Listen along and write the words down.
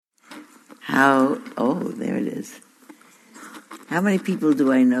There it is. How many people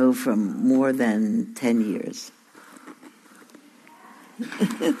do I know from more than 10 years?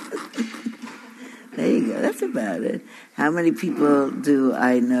 There you go, that's about it. How many people do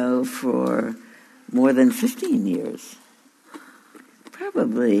I know for more than 15 years?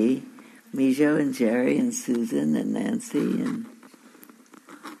 Probably Mijo and Jerry and Susan and Nancy. And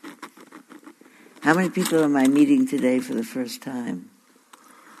how many people am I meeting today for the first time?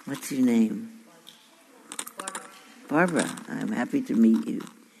 What's your name? Barbara. I'm happy to meet you.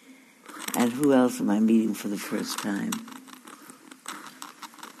 And who else am I meeting for the first time?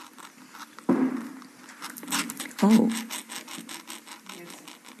 Oh,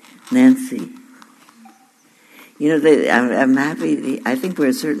 Nancy. You know, I'm happy. I think we're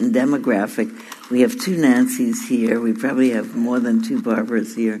a certain demographic. We have 2 Nancys here. We probably have more than 2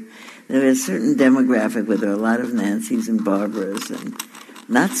 Barbaras here. There's a certain demographic where there are a lot of Nancys and Barbaras, and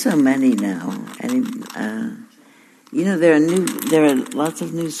not so many now. You know, there are lots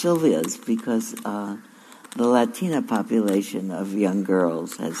of new Sylvias because the Latina population of young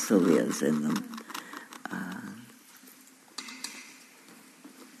girls has Sylvias in them.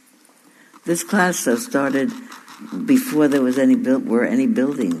 This class though started before there was any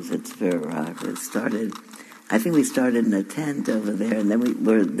buildings at Spirit Rock. It started. I think we started in a tent over there, and then we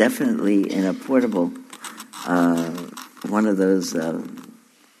were definitely in a portable, one of those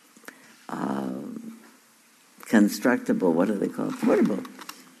constructible, what do they call it? Portable,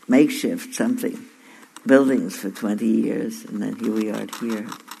 makeshift something, buildings for 20 years, and then here we are here.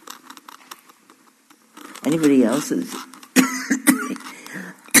 Anybody else is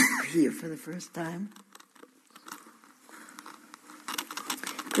here for the first time?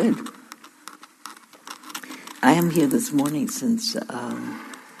 Good. I am here this morning since about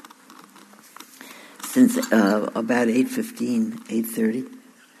 8:15, 8:30.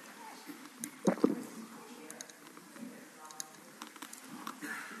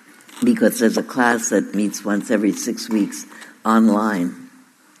 Because there's a class that meets once every 6 weeks online,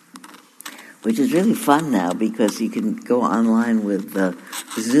 which is really fun now because you can go online with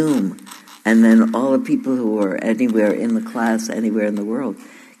Zoom, and then all the people who are anywhere in the class, anywhere in the world,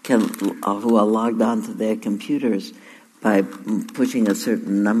 who are logged onto their computers by pushing a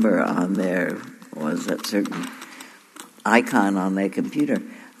certain number on or a certain icon on their computer.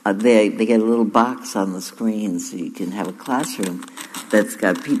 They get a little box on the screen so you can have a classroom that's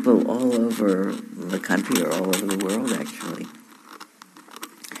got people all over the country or all over the world, actually.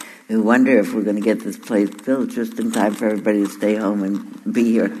 We wonder if we're going to get this place built just in time for everybody to stay home and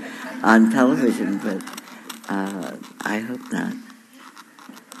be here on television, but I hope not.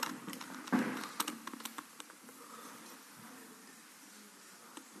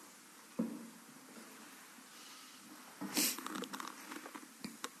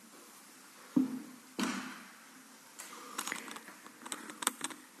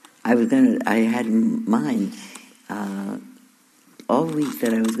 I had in mind all week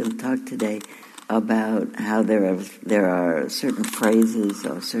that I was going to talk today about how there are certain phrases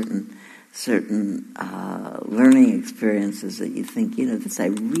or certain learning experiences that you think, I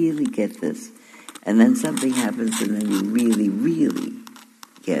really get this, and then something happens and then you really, really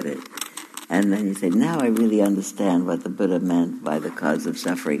get it, and then you say, now I really understand what the Buddha meant by the cause of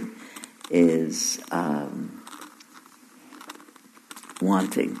suffering is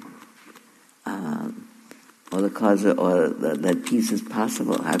wanting. Or the cause that peace is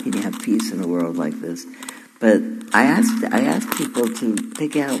possible. How can you have peace in a world like this? But I asked people to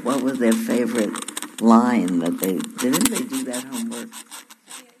pick out what was their favorite line that didn't they do that homework?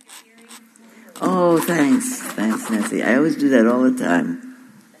 Oh, thanks, Nancy. I always do that all the time.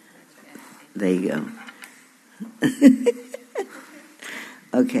 There you go.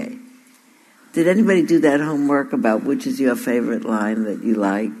 Okay. Did anybody do that homework about which is your favorite line that you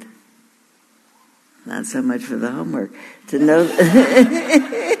liked? Not so much for the homework. To know,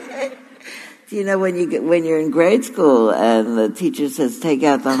 when you're in grade school and the teacher says, take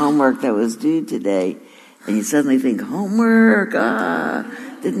out the homework that was due today, and you suddenly think, homework,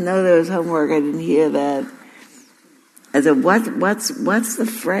 didn't know there was homework, I didn't hear that. I said, what's the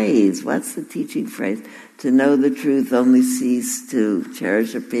phrase? What's the teaching phrase? To know the truth, only cease to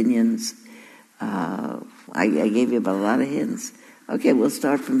cherish opinions. I gave you about a lot of hints. Okay, we'll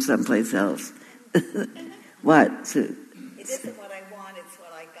start from someplace else. What? Sue? It isn't what I want, it's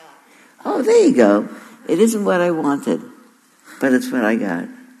what I got. Oh, there you go. It isn't what I wanted, but it's what I got.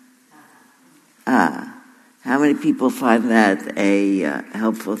 How many people find that a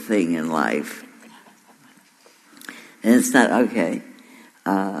helpful thing in life? And it's not, okay.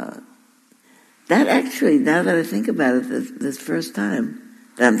 That actually, now that I think about it this first time,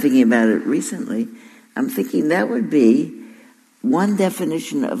 that I'm thinking about it recently, I'm thinking that would be one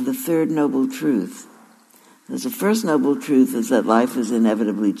definition of the third noble truth. Because the first noble truth is that life is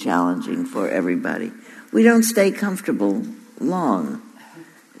inevitably challenging for everybody. We don't stay comfortable long.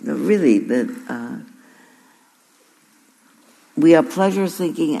 Really, that we are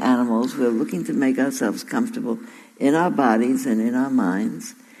pleasure-seeking animals. We're looking to make ourselves comfortable in our bodies and in our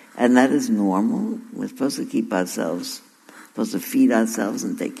minds, and that is normal. We're supposed to keep ourselves, supposed to feed ourselves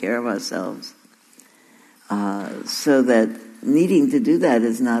and take care of ourselves, so that needing to do that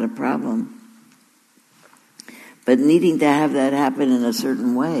is not a problem. But needing to have that happen in a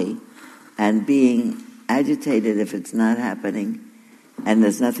certain way and being agitated if it's not happening and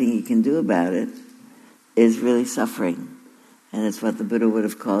there's nothing you can do about it is really suffering. And it's what the Buddha would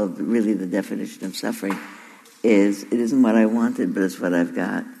have called really the definition of suffering is it isn't what I wanted, but it's what I've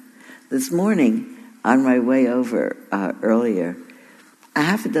got. This morning, on my way over earlier, a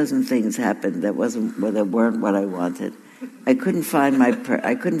half a dozen things happened that weren't what I wanted. I couldn't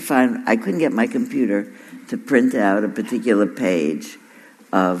get my computer to print out a particular page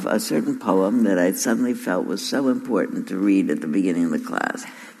of a certain poem that I suddenly felt was so important to read at the beginning of the class.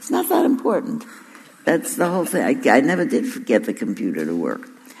 It's not that important. That's the whole thing. I never did get the computer to work.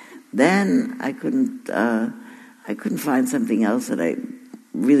 Then I couldn't find something else that I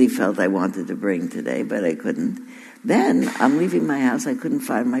really felt I wanted to bring today, but I couldn't. Then I'm leaving my house. I couldn't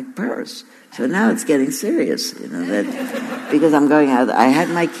find my purse. So now it's getting serious, that because I'm going out. I had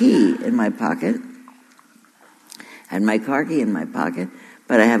my key in my pocket, had my car key in my pocket,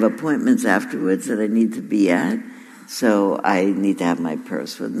 but I have appointments afterwards that I need to be at, so I need to have my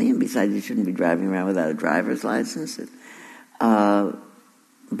purse with me. And besides, you shouldn't be driving around without a driver's license.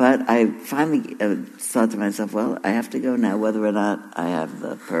 But I finally thought to myself, well, I have to go now, whether or not I have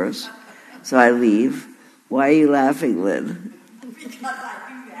the purse. So I leave. Why are you laughing, Lynn? Because I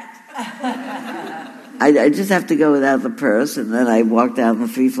do that. I just have to go without the purse, and then I walk down the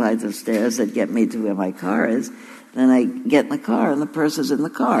 3 flights of stairs that get me to where my car is. Then I get in the car, and the purse is in the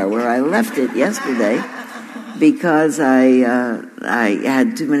car, where I left it yesterday because I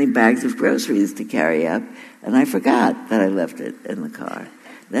had too many bags of groceries to carry up, and I forgot that I left it in the car.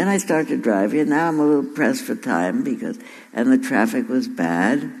 Then I start to drive here. Now I'm a little pressed for time and the traffic was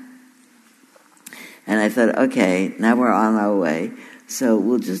bad. And I thought, okay, now we're on our way. So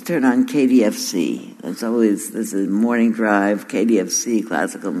we'll just turn on KDFC. This is morning drive, KDFC,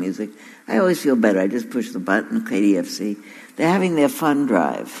 classical music. I always feel better. I just push the button, KDFC. They're having their fun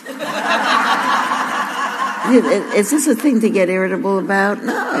drive. Is this a thing to get irritable about?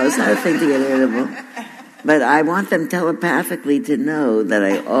 No, it's not a thing to get irritable. But I want them telepathically to know that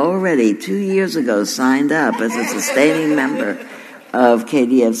I already 2 years ago signed up as a sustaining member of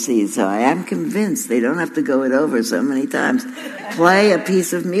KDFC. So I am convinced they don't have to go it over so many times. Play a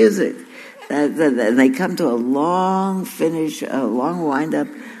piece of music. And they come to a long finish, a long wind-up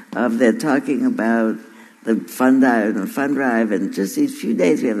of they're talking about the fun drive, and just these few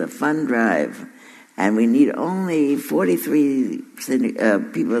days we have the fun drive. And we need only 43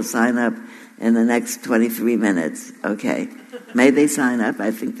 people to sign up in the next 23 minutes. Okay. May they sign up? I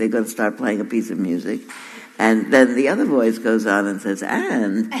think they're going to start playing a piece of music. And then the other voice goes on and says,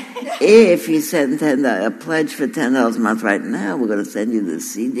 and if you send a pledge for $10 a month right now, we're going to send you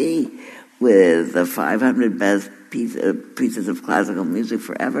this CD with the 500 best pieces of classical music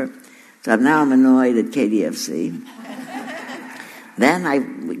forever. So now I'm annoyed at KDFC. Then I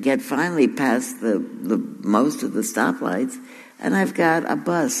get finally past the most of the stoplights, and I've got a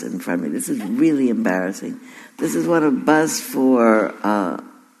bus in front of me. This is really embarrassing. This is a bus for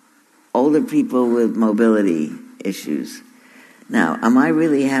older people with mobility issues. Now, am I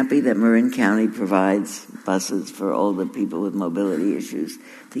really happy that Marin County provides buses for older people with mobility issues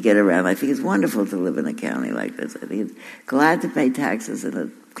to get around? I think it's wonderful to live in a county like this. I think it's glad to pay taxes in a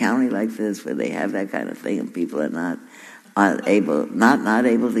county like this where they have that kind of thing and people are not able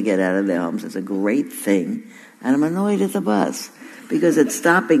to get out of their homes. It's a great thing. And I'm annoyed at the bus because it's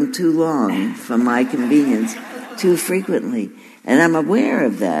stopping too long for my convenience too frequently. And I'm aware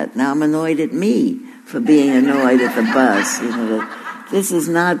of that. Now I'm annoyed at me for being annoyed at the bus. This is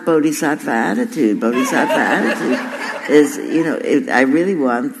not bodhisattva attitude. Bodhisattva attitude is, I really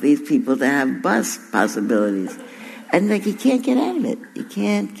want these people to have bus possibilities. And you can't get out of it. You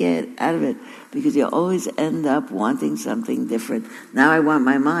can't get out of it because you always end up wanting something different. Now I want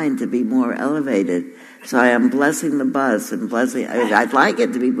my mind to be more elevated. So I am blessing the bus and I'd like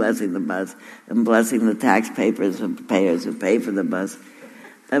it to be blessing the bus and blessing the taxpayers who pay for the bus.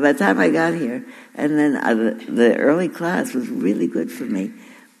 By the time I got here, and then the early class was really good for me,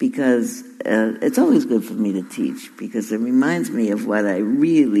 because it's always good for me to teach, because it reminds me of what I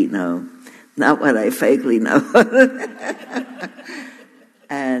really know, not what I fakely know.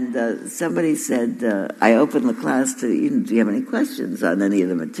 And somebody said, I opened the class to, do you have any questions on any of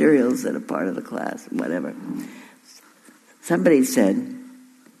the materials that are part of the class, whatever. Somebody said,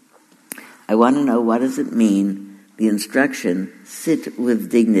 I want to know, what does it mean, the instruction, sit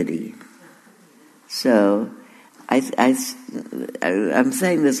with dignity? So I'm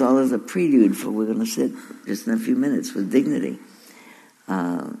saying this all as a prelude for we're going to sit just in a few minutes with dignity.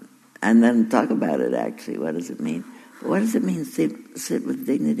 And then talk about it, actually. What does it mean? But what does it mean, sit with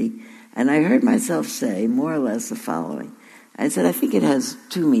dignity? And I heard myself say, more or less, the following. I said, I think it has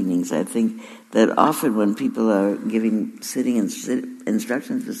two meanings. I think that often when people are giving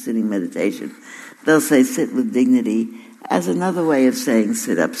instructions for sitting meditation, they'll say sit with dignity as another way of saying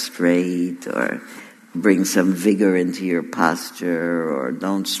sit up straight, or bring some vigor into your posture, or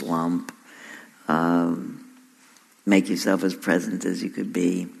don't slump. Make yourself as present as you could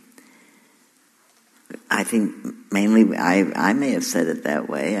be. I think mainly I may have said it that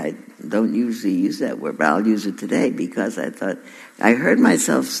way. I don't usually use that word, but I'll use it today because I thought, I heard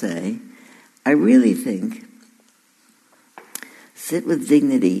myself say, I really think sit with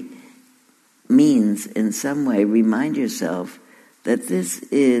dignity means in some way remind yourself that this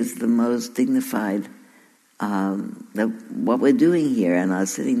is the most dignified, what we're doing here and our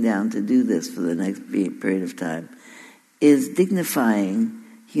sitting down to do this for the next period of time is dignifying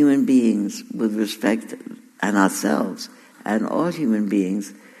human beings with respect, and ourselves and all human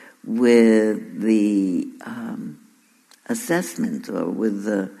beings with the assessment or with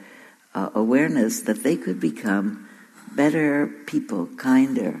the awareness that they could become better people,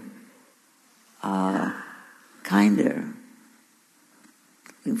 kinder,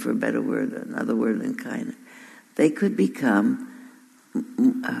 looking for a better word, another word than kinder. They could become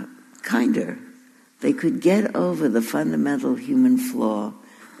kinder. They could get over the fundamental human flaw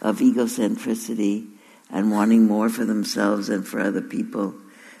of egocentricity and wanting more for themselves and for other people.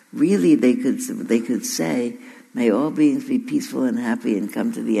 Really, they could say, may all beings be peaceful and happy and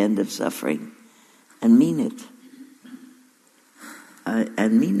come to the end of suffering, and mean it.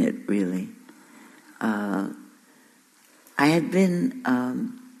 And mean it, really. I had been,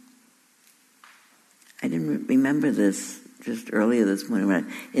 I didn't remember this just earlier this morning.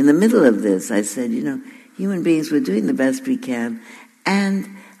 In the middle of this, I said, human beings, we're doing the best we can, and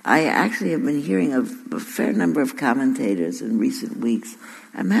I actually have been hearing of a fair number of commentators in recent weeks.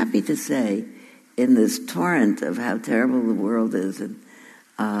 I'm happy to say, in this torrent of how terrible the world is, and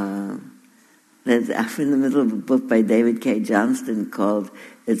that I'm in the middle of a book by David K. Johnston called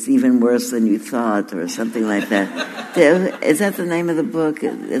 "It's Even Worse Than You Thought" or something like that. Is that the name of the book?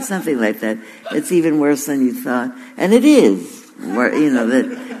 It's something like that. It's even worse than you thought, and it is. That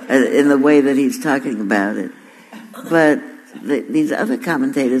in the way that he's talking about it, but. These other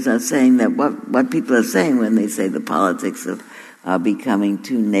commentators are saying that what people are saying when they say the politics of becoming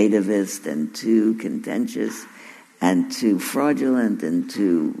too nativist and too contentious and too fraudulent and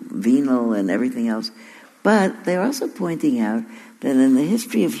too venal and everything else. But they're also pointing out that in the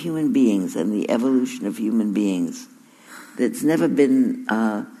history of human beings and the evolution of human beings, it's never been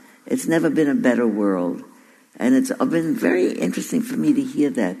a better world. And it's been very interesting for me to hear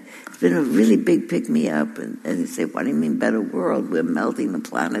that. It's been a really big pick-me-up. And you say, what do you mean better world? We're melting. The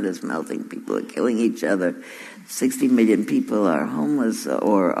planet is melting. People are killing each other. 60 million people are homeless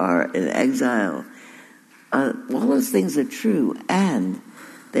or are in exile. All those things are true. And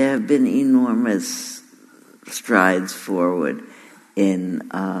there have been enormous strides forward in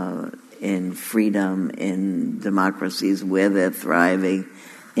freedom, in democracies where they're thriving,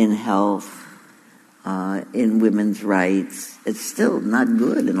 in health, in women's rights. It's still not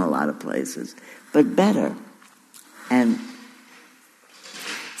good in a lot of places, but better. And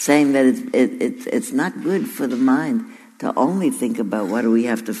saying that it's not good for the mind to only think about what do we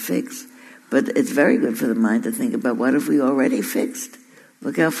have to fix, but it's very good for the mind to think about what have we already fixed.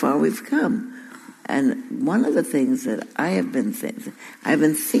 Look how far we've come. And one of the things that I've been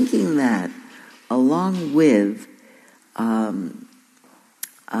thinking that along with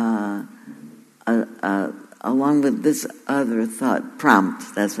this other thought,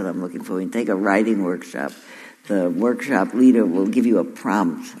 prompt, that's what I'm looking for. When you take a writing workshop, the workshop leader will give you a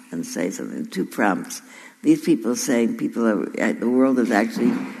prompt and say something, 2 prompts. These people are saying the world is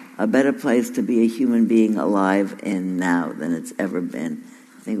actually a better place to be a human being alive in now than it's ever been.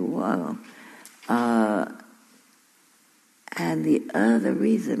 I think, wow. And the other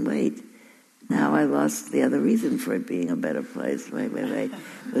reason, now I lost the other reason for it being a better place. Wait. I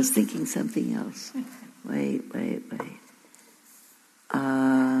was thinking something else. Wait.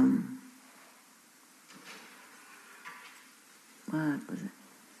 What was it?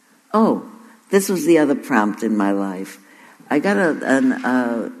 Oh, this was the other prompt in my life. I got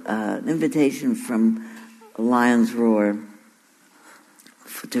an invitation from Lion's Roar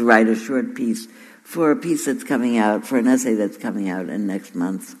to write a short piece for a piece that's coming out, for an essay that's coming out in next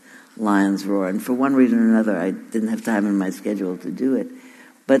month's Lion's Roar. And for one reason or another, I didn't have time in my schedule to do it.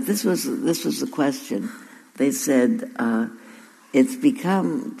 But this was the question. They said, it's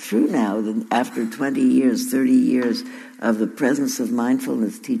become true now that after 20 years, 30 years of the presence of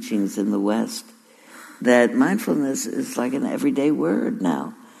mindfulness teachings in the West, that mindfulness is like an everyday word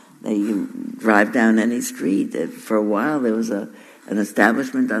now. That you drive down any street. For a while there was an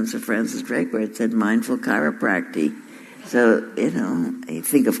establishment on Sir Francis Drake where it said mindful chiropractic. So, you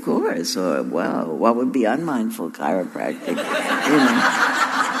think, of course, or, well, what would be unmindful chiropractic?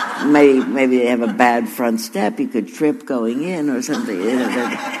 Maybe they have a bad front step, you could trip going in or something. They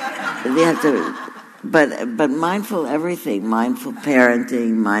have to, but mindful everything, mindful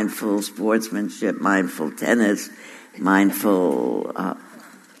parenting, mindful sportsmanship, mindful tennis, mindful,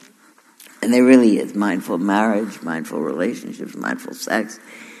 and there really is mindful marriage, mindful relationships, mindful sex.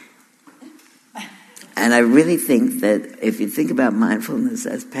 And I really think that if you think about mindfulness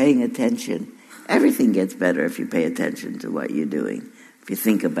as paying attention, everything gets better if you pay attention to what you're doing, if you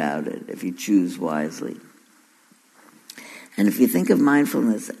think about it, if you choose wisely. And if you think of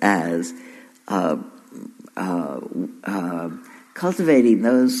mindfulness as cultivating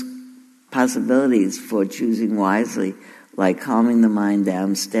those possibilities for choosing wisely, like calming the mind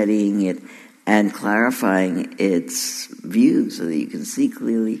down, steadying it, and clarifying its views so that you can see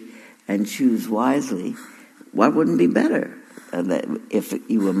clearly and choose wisely, what wouldn't be better if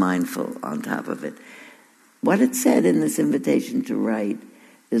you were mindful on top of it? What it said in this invitation to write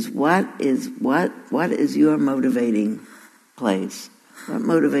is what is your motivating place? What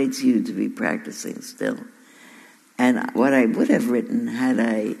motivates you to be practicing still? And what I would have written had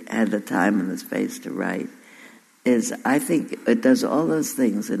I had the time and the space to write is, I think it does all those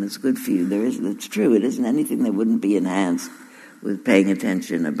things and it's good for you. It's true, it isn't anything that wouldn't be enhanced with paying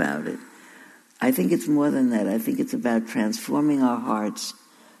attention about it. I think it's more than that. I think it's about transforming our hearts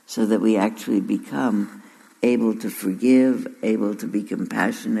so that we actually become able to forgive, able to be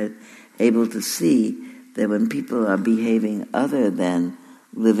compassionate, able to see that when people are behaving other than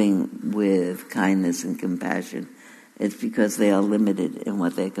living with kindness and compassion, it's because they are limited in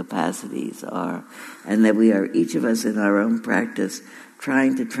what their capacities are, and that we are, each of us in our own practice,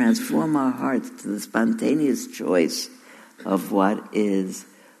 trying to transform our hearts to the spontaneous choice of what is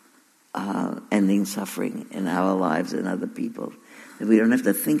ending suffering in our lives and other people. That we don't have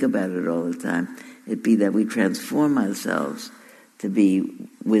to think about it all the time. It be that we transform ourselves to be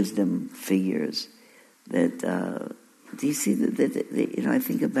wisdom figures. That do you see that I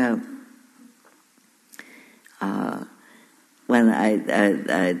think about when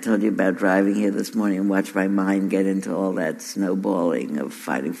I told you about driving here this morning and watched my mind get into all that snowballing of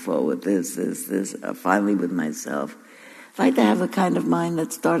fighting forward, this, finally with myself. I'd like to have a kind of mind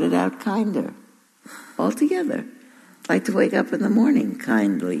that started out kinder, altogether. I'd like to wake up in the morning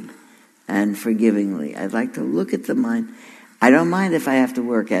kindly and forgivingly. I'd like to look at the mind. I don't mind if I have to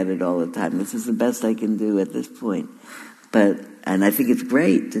work at it all the time. This is the best I can do at this point. And I think it's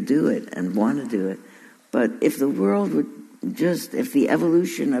great to do it and want to do it. But if the world would if the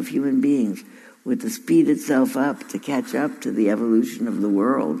evolution of human beings were to speed itself up to catch up to the evolution of the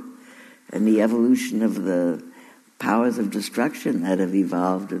world and the evolution of the powers of destruction that have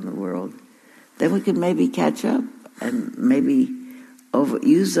evolved in the world, then we could maybe catch up and maybe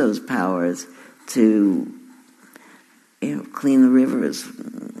use those powers to clean the rivers,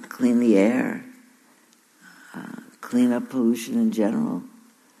 clean the air, clean up pollution in general,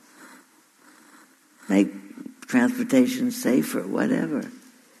 make transportation safer, whatever.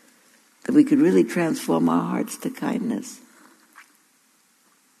 That we could really transform our hearts to kindness.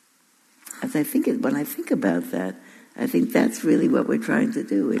 When I think about that, I think that's really what we're trying to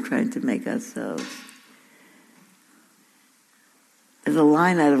do. We're trying to make ourselves. There's a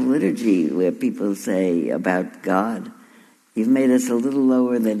line out of liturgy where people say about God, "You've made us a little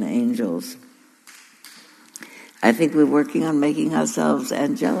lower than angels." I think we're working on making ourselves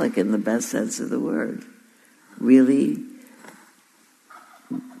angelic in the best sense of the word. Really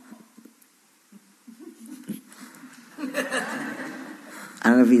I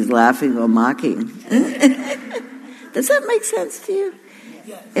don't know if he's laughing or mocking. Does that make sense to you?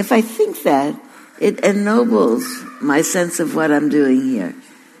 Yes. If I think that, it ennobles my sense of what I'm doing here.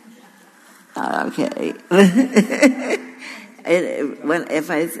 Okay.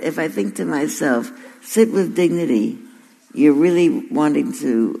 If I think to myself, sit with dignity, you're really wanting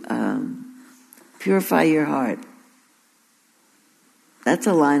to purify your heart. That's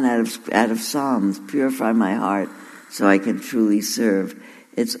a line out of Psalms, purify my heart so I can truly serve.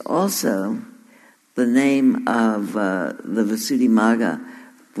 It's also the name of the Visuddhimagga,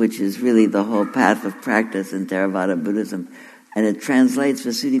 which is really the whole path of practice in Theravada Buddhism. And it translates,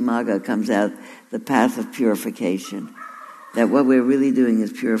 Visuddhimagga comes out, the path of purification. That what we're really doing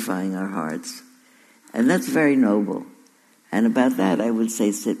is purifying our hearts. And that's very noble. And about that, I would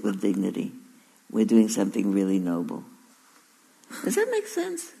say sit with dignity. We're doing something really noble. Does that make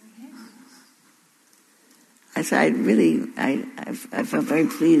sense? I said, I felt very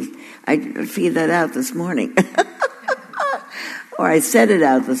pleased. I figured that out this morning. Or I said it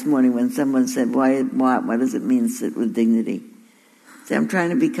out this morning when someone said, what does it mean, sit with dignity? See, I'm trying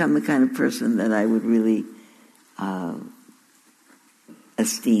to become the kind of person that I would really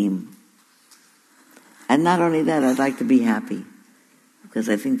esteem. And not only that, I'd like to be happy. Because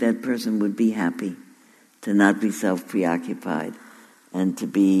I think that person would be happy to not be self-preoccupied and to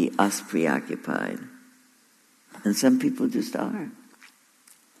be us preoccupied. And some people just are.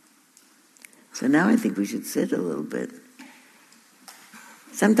 So now I think we should sit a little bit.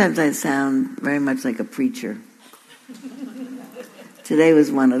 Sometimes I sound very much like a preacher. Today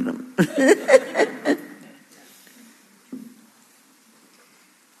was one of them.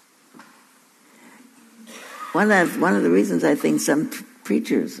 One of the reasons I think some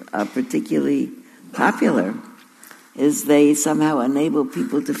preachers are particularly popular is they somehow enable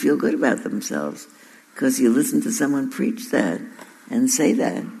people to feel good about themselves. Because you listen to someone preach that and say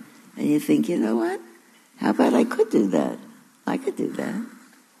that, and you think, you know what? How about I could do that? I could do that.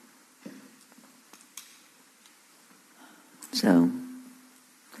 So,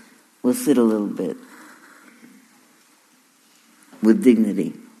 we'll sit a little bit with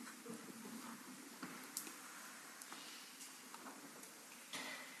dignity.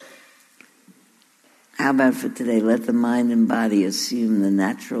 How about for today, let the mind and body assume the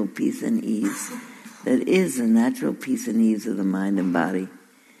natural peace and ease that is the natural peace and ease of the mind and body,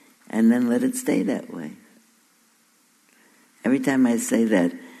 and then let it stay that way. Every time I say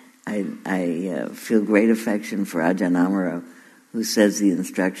that, I feel great affection for Ajahn Amaro, who says the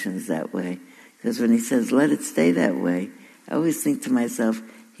instructions that way. Because when he says, let it stay that way, I always think to myself,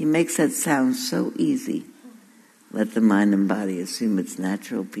 he makes that sound so easy. Let the mind and body assume its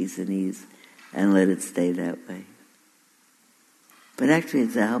natural peace and ease, and let it stay that way. But actually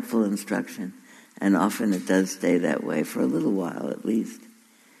it's a helpful instruction, and often it does stay that way for a little while at least.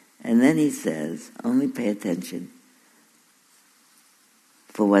 And then he says, only pay attention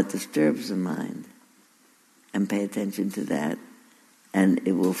for what disturbs the mind, and pay attention to that, and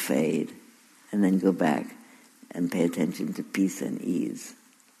it will fade, and then go back and pay attention to peace and ease.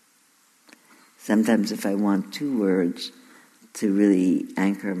 Sometimes if I want 2 words to really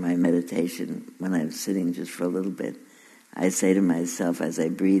anchor my meditation when I'm sitting just for a little bit, I say to myself as I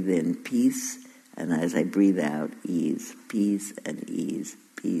breathe in, peace, and as I breathe out, ease. Peace and ease,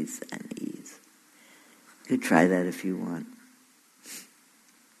 peace and ease. You could try that if you want.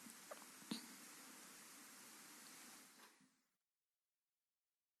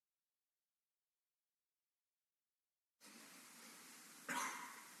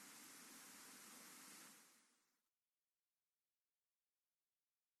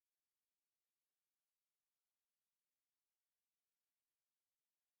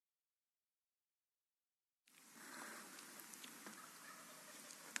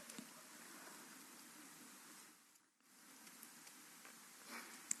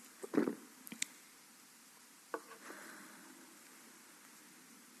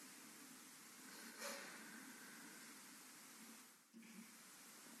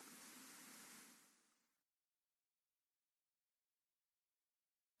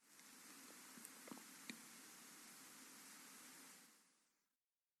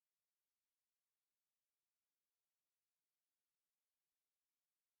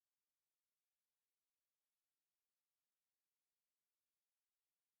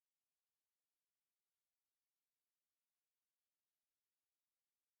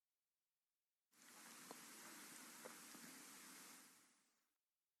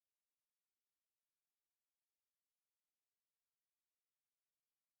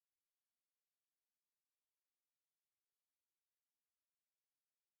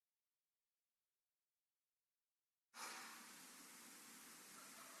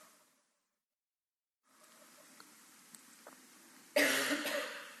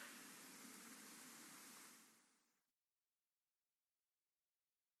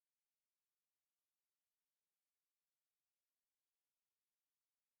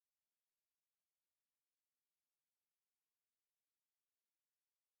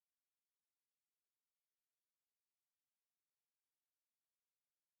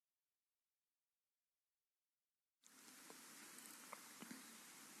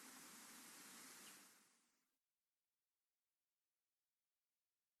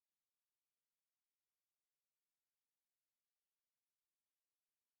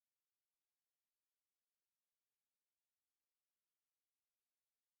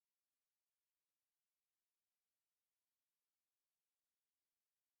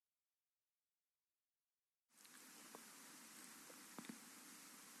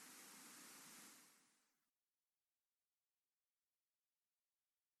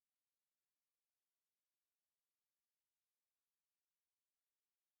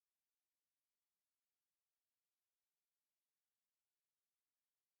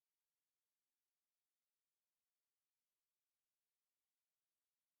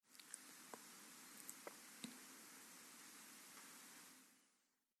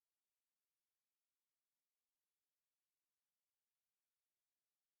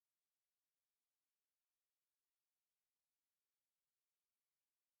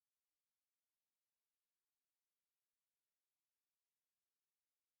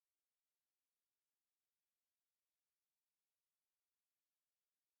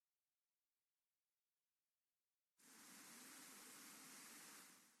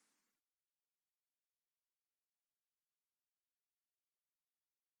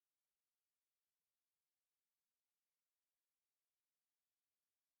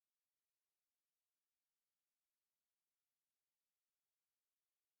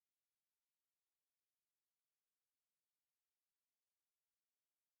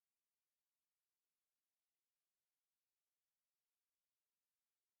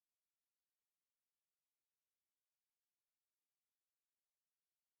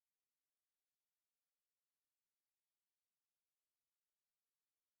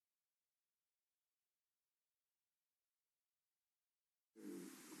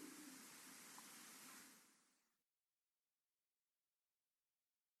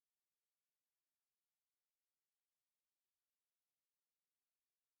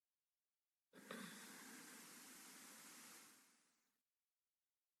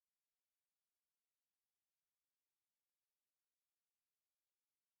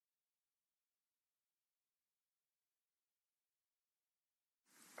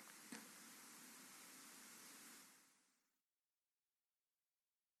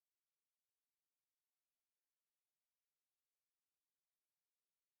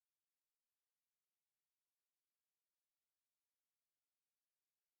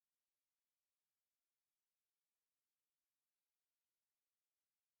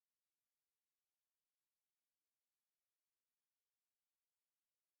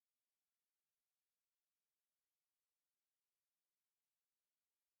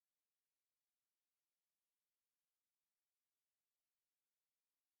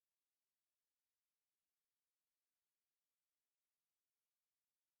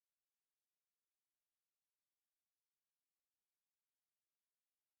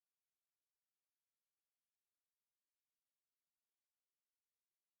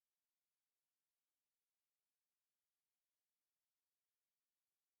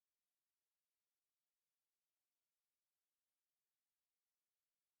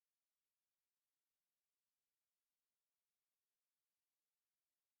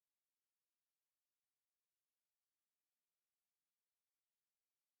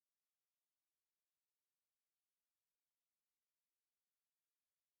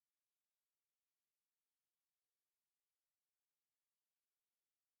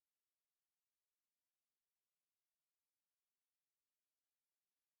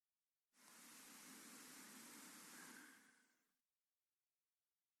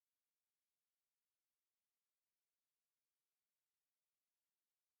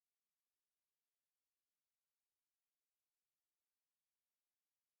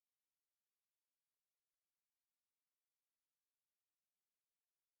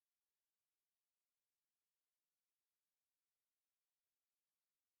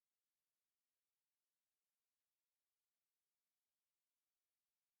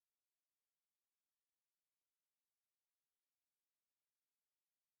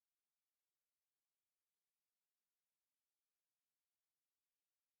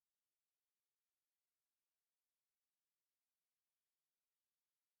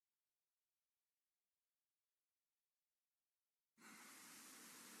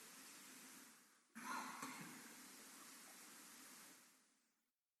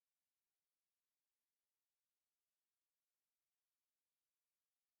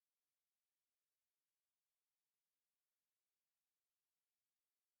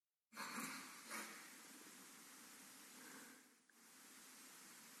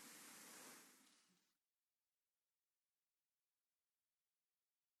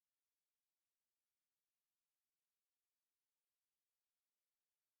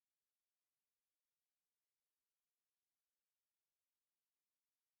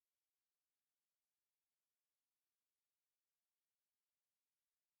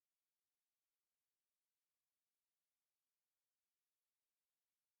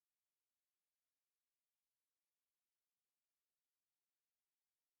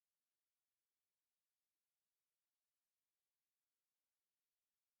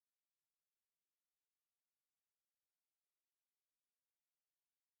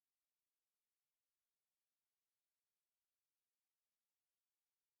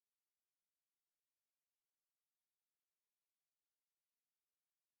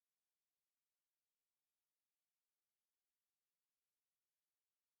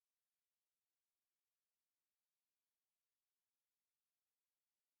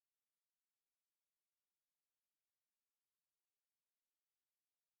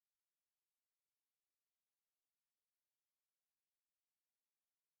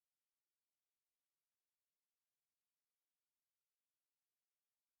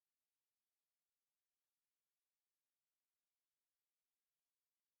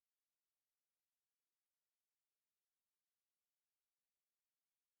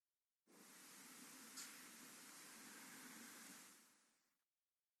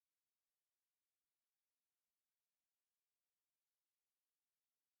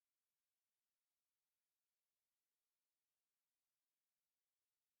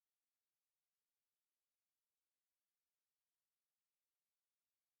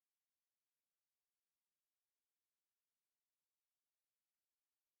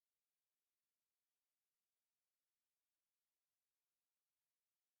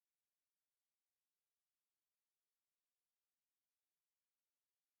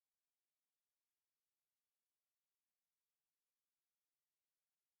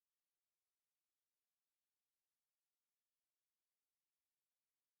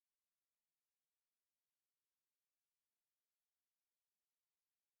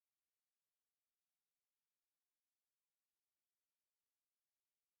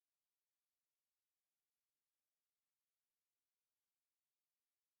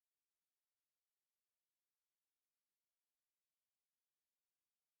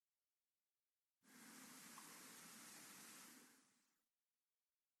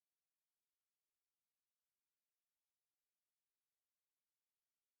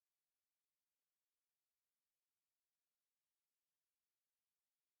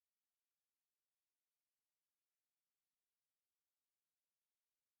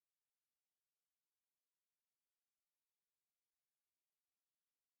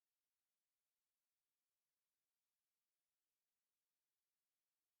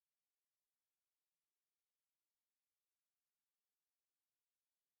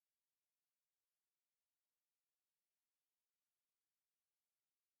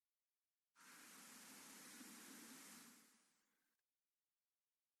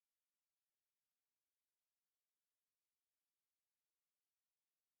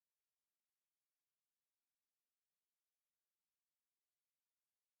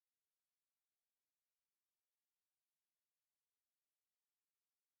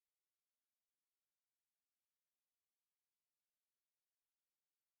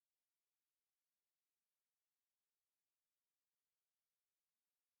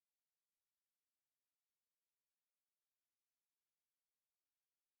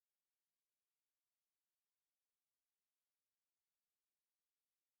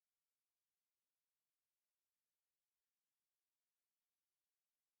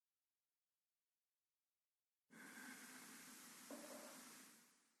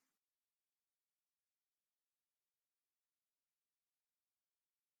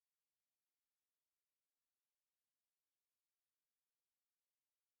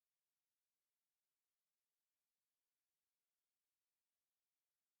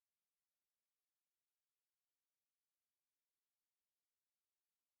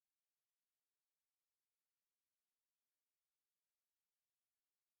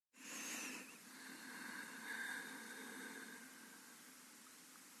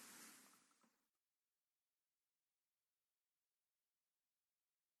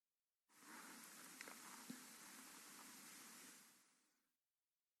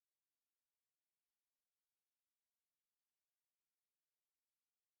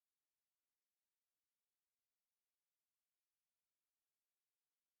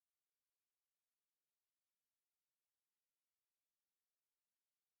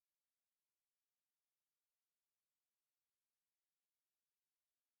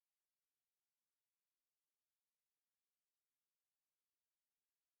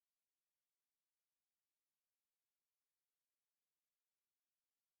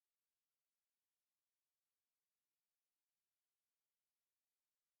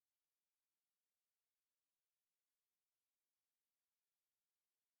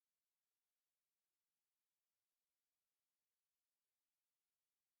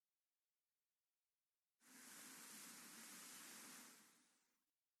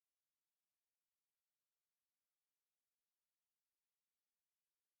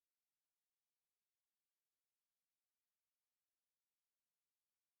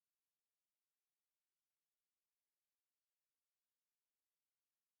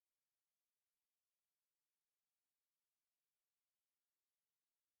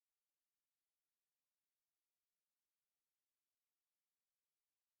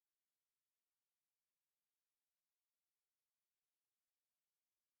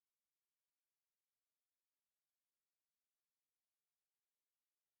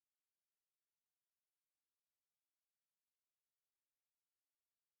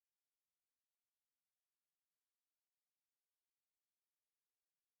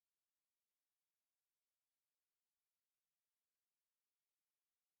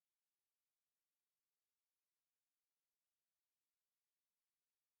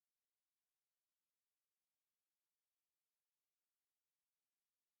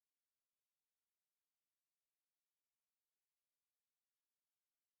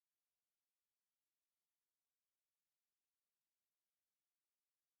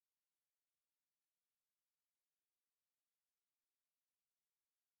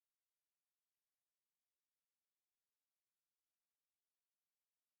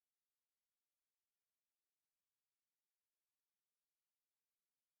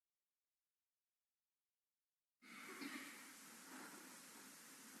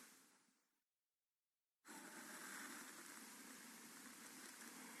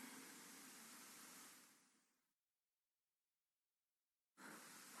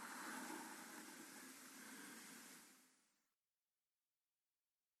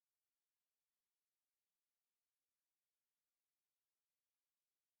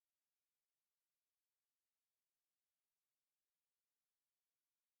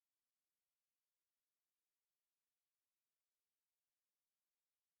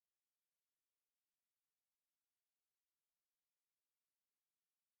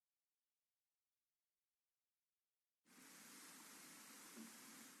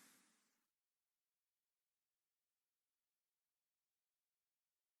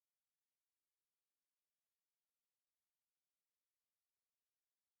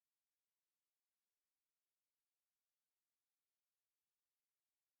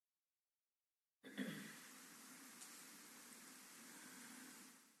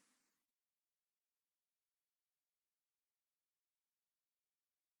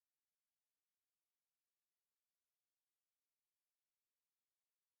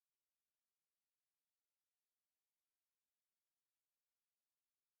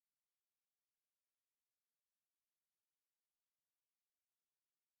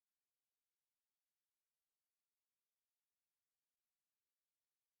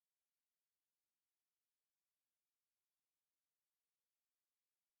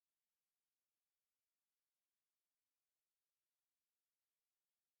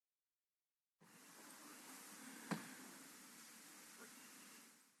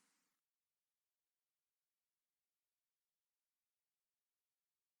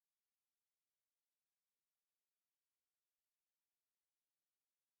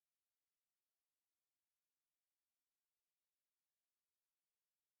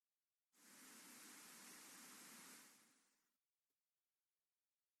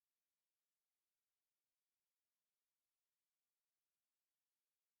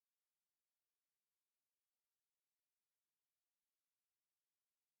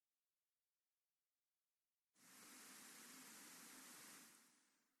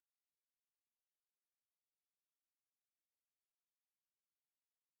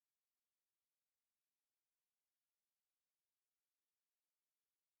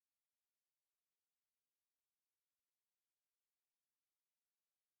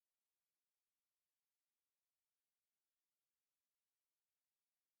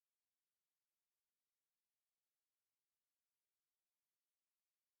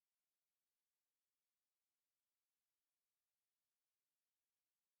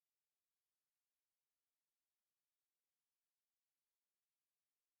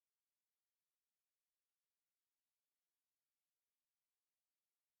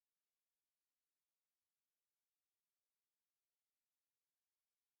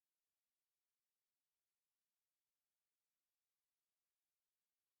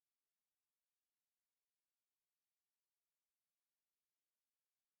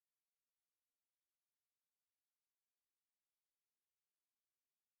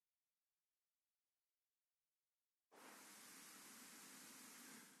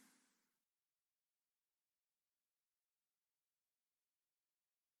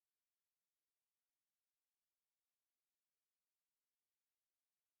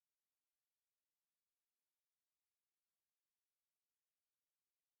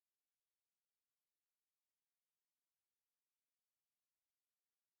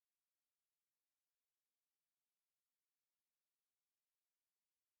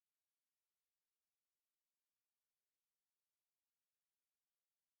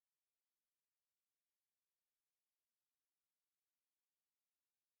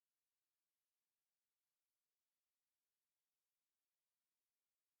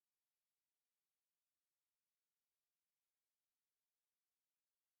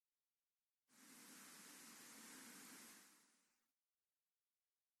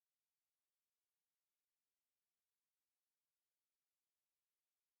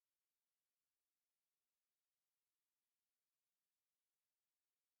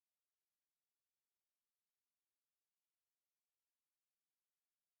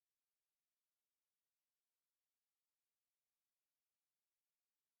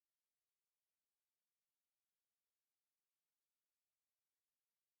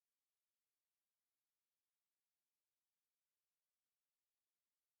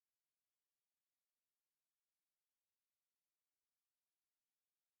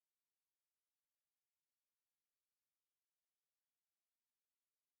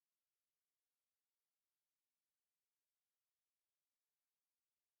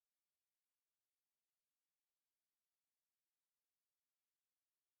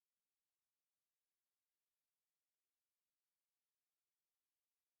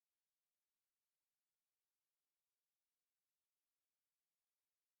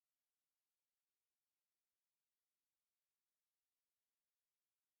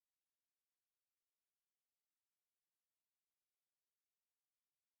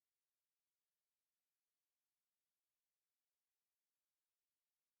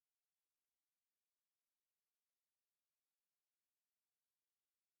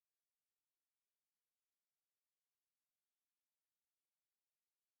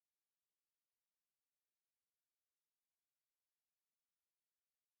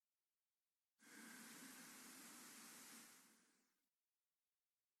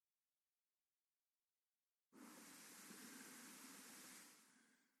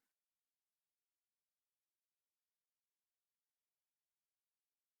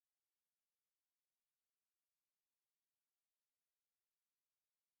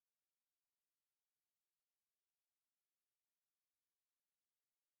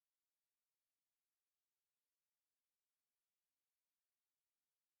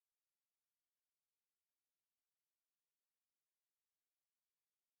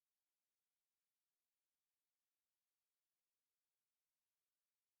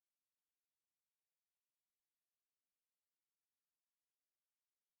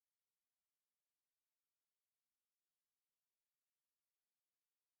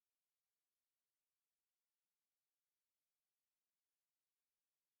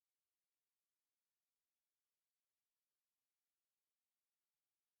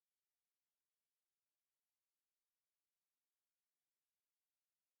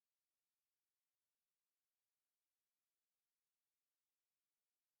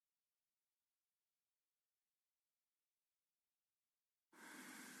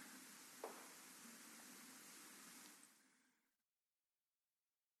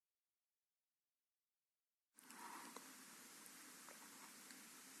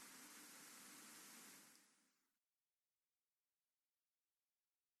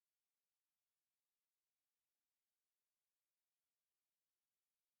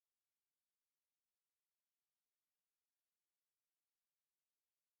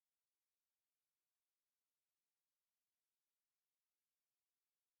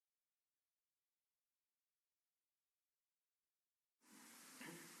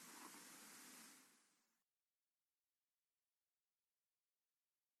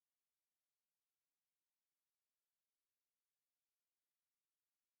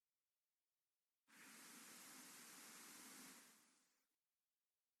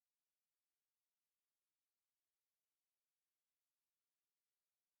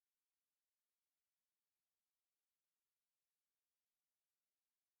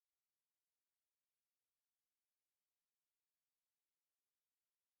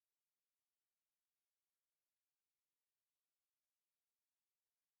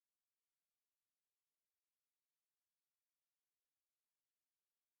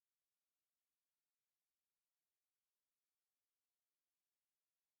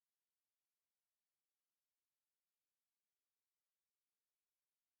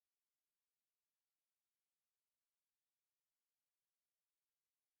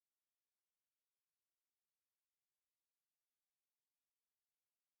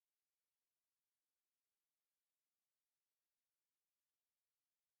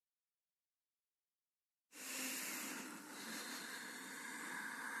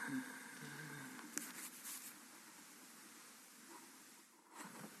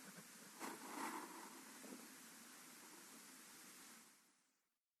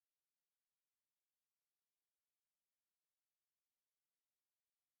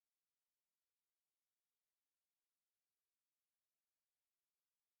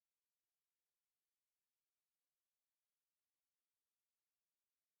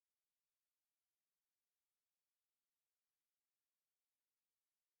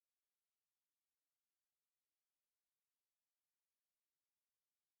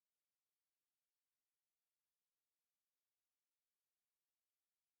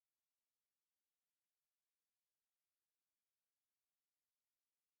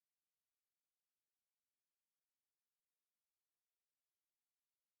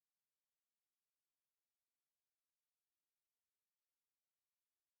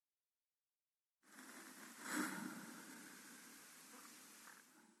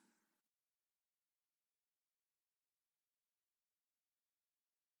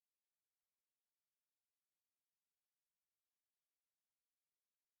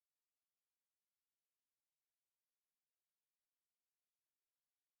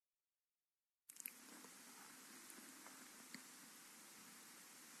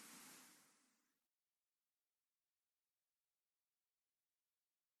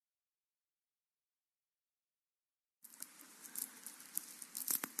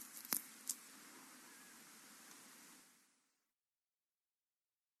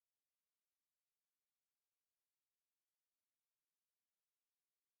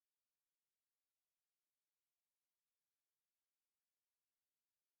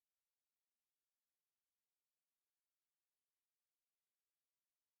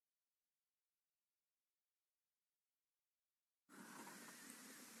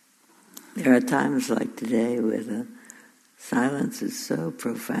 There are times like today where the silence is so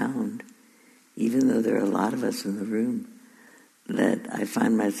profound, even though there are a lot of us in the room, that I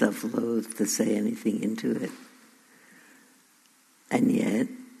find myself loath to say anything into it. And yet,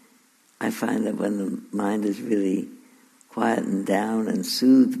 I find that when the mind is really quietened down and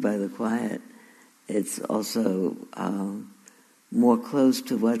soothed by the quiet, it's also more close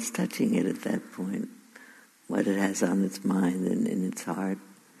to what's touching it at that point, what it has on its mind and in its heart.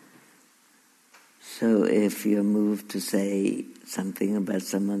 So if you're moved to say something about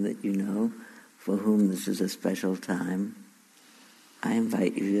someone that you know, for whom this is a special time, I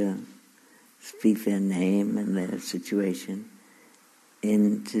invite you to speak their name and their situation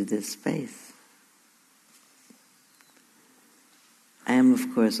into this space. I am,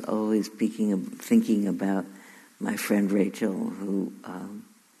 of course, always thinking about my friend Rachel, who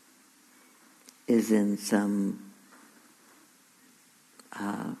is in some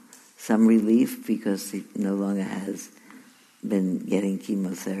relief because she no longer has been getting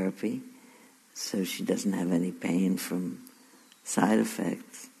chemotherapy, so she doesn't have any pain from side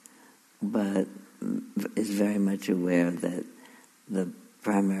effects, but is very much aware that the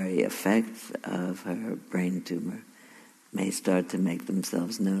primary effects of her brain tumor may start to make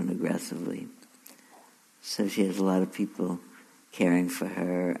themselves known aggressively. So she has a lot of people caring for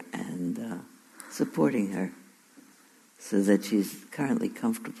her and supporting her so that she's currently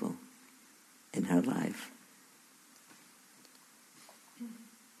comfortable in her life.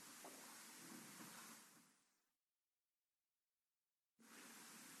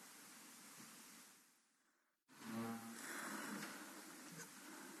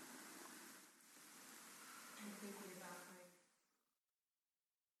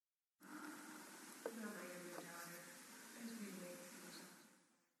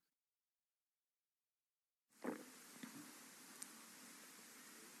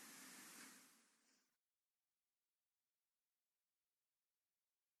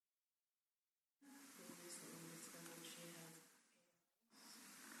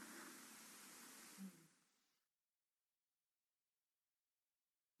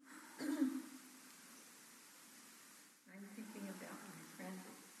 I'm thinking about my friend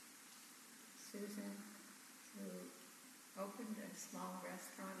Susan, who opened a small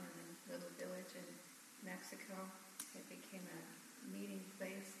restaurant in a little village in Mexico. It became a meeting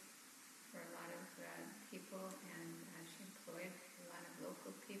place for a lot of people, and she employed a lot of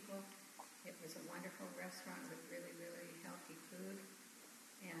local people. It was a wonderful restaurant with really, really healthy food.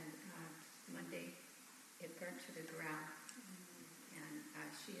 And Monday, it burnt to the ground. And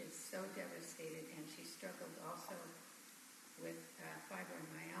she is so devastated, and she struggled also with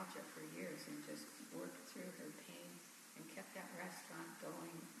fibromyalgia for years and just worked through her pain and kept that restaurant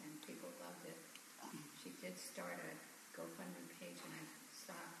going, and people loved it. She did start a GoFundMe page, and I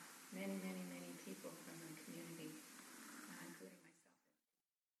saw many, many, many people from the community, including myself,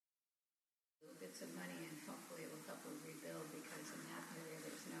 little bits of money, and hopefully it will help her rebuild, because in that area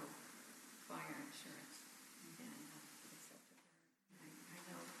there's no fire insurance. And it's up to her. I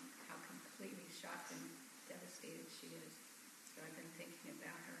know how completely shocked and devastated she is. So I've been thinking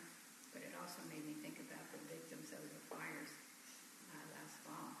about her, but it also made me think about the victims of the fires last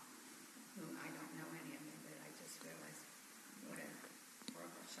fall, who I don't know any of them, but I just realized what a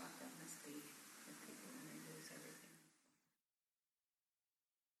horrible shock that must be for people when they lose everything.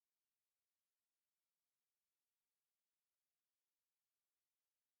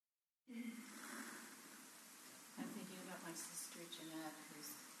 I'm thinking about my sister Jeanette,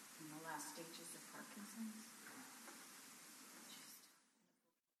 who's in the last stages of Parkinson's.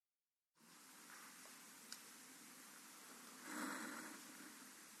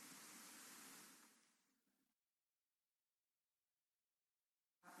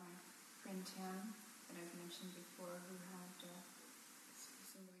 My friend Tim, that I've mentioned before, who had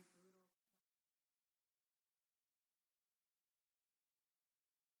some really brutal.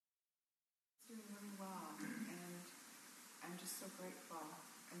 He's doing really well, and I'm just so grateful.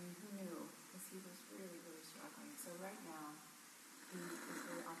 I mean, who knew? Because he was really, really struggling. So right now, he is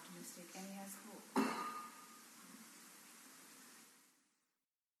very optimistic, and he has hope.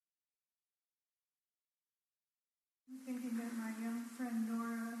 I'm thinking of my young friend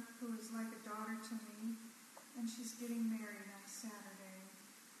Nora, who is like a daughter to me, and she's getting married on Saturday,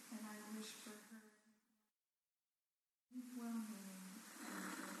 and I wish for her well-meaning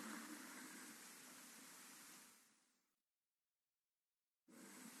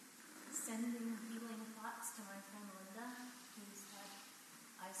and sending healing thoughts to my friend Linda, who's had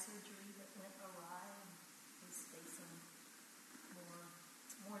eye surgery that went awry and is facing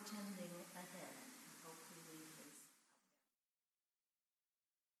more tending ahead.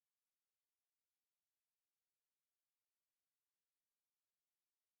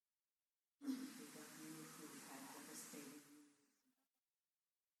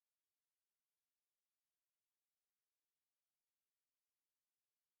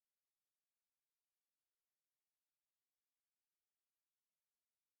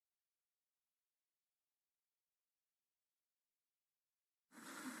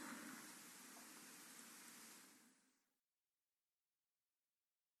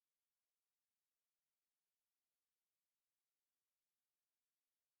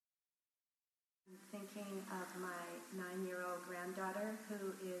 thinking of my 9-year-old granddaughter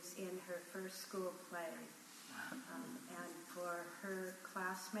who is in her first school play. And for her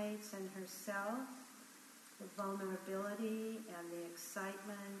classmates and herself, the vulnerability and the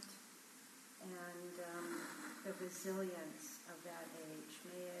excitement and the resilience of that age.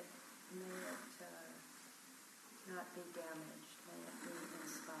 May it not be damaged. May it be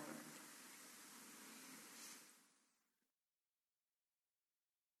inspired.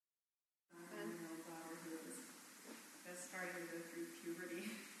 My 9-year-old daughter who is just starting to go through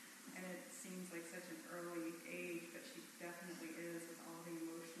puberty, and it seems like such an early age, but she definitely is with all the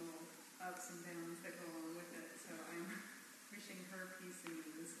emotional ups and downs that go along with it. So I'm wishing her peace and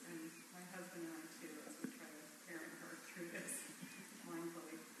ease, and my husband and I too, as we try to parent her through this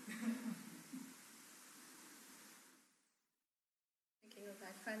mindfully. Thinking of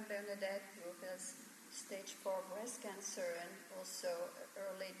my friend Bernadette, who has stage 4 breast cancer and also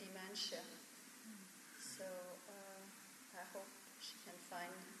early dementia. So I hope she can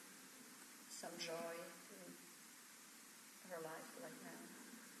find some joy in her life right now.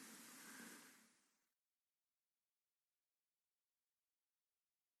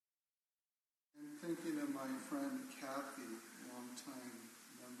 I'm thinking of my friend Kathy, longtime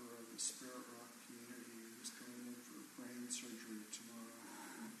member of the Spirit Rock community, who's going in for brain surgery tomorrow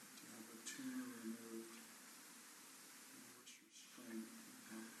to have a tumor removed. I wish her strength and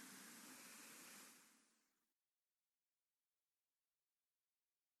health.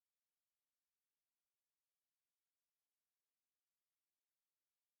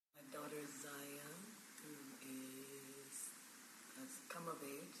 My daughter Zaya, who has come of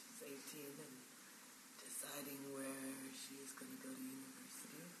age, is 18 and deciding where she is going to go to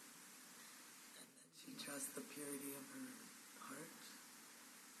university, and that she trusts the purity of her heart,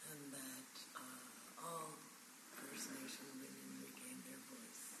 and that all First Nation women regain their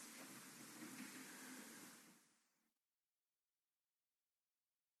voice.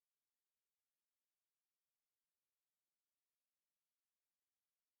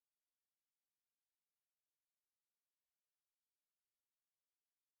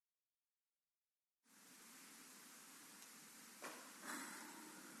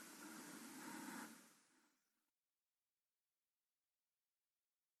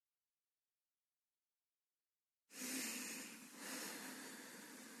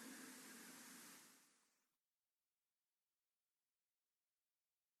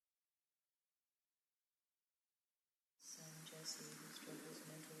 Son Jesse, who struggles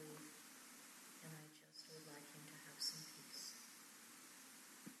mentally, and I just would like him to have some peace.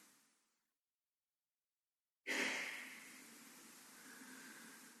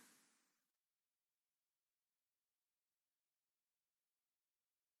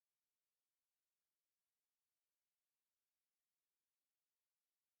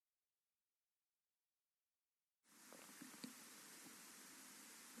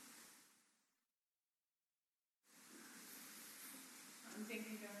 I'm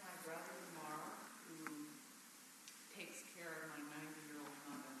thinking of my brother Mark, who takes care of my 90-year-old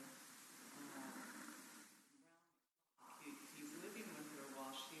mother. He's living with her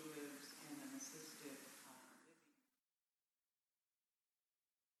while she lives in an assisted living.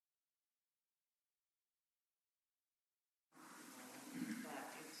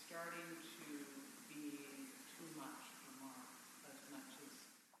 But it's starting to be too much for Mark, as much as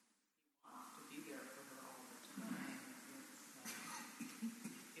he wants to be there for her all the time.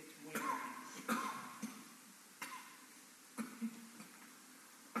 It's wearing.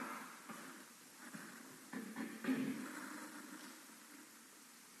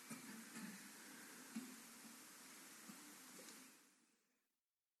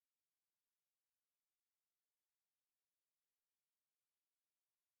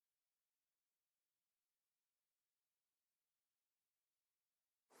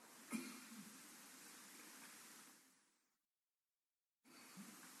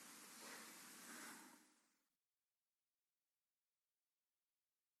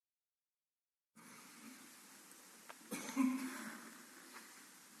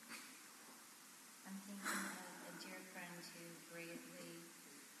 I'm thinking of a dear friend who bravely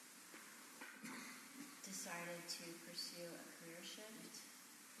decided to pursue a career shift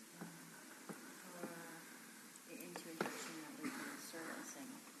into a direction that would be service and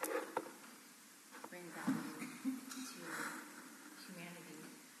bring value to humanity,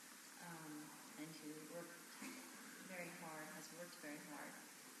 and who worked very hard, has worked very hard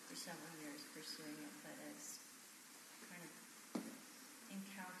for several years pursuing it, but has kind of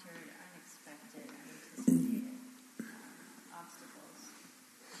encountered unexpected, unanticipated obstacles.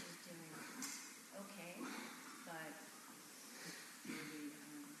 She's doing okay, but really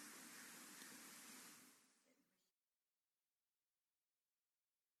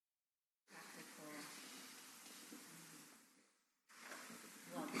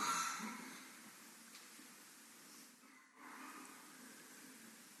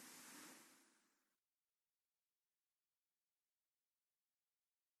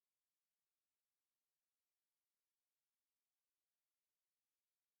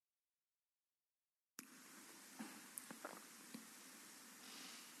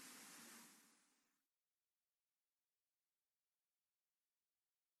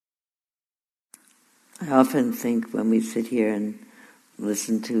I often think when we sit here and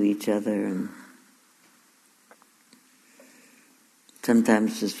listen to each other, and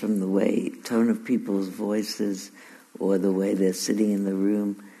sometimes just from the tone of people's voices or the way they're sitting in the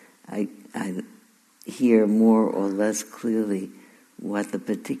room, I hear more or less clearly what the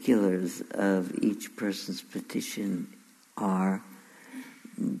particulars of each person's petition are.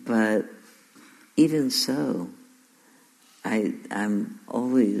 But even so, I'm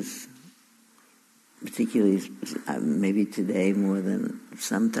always, particularly, maybe today more than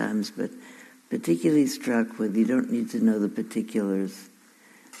sometimes, but particularly struck with you don't need to know the particulars.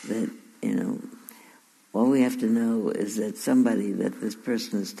 That, all we have to know is that somebody that this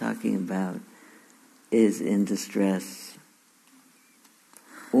person is talking about is in distress,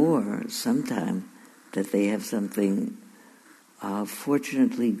 or sometime that they have something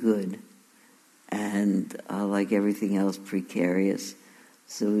fortunately good and like everything else precarious.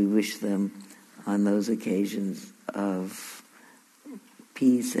 So we wish them on those occasions of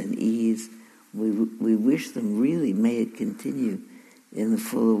peace and ease, we wish them really, may it continue in the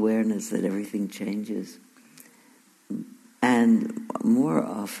full awareness that everything changes. And more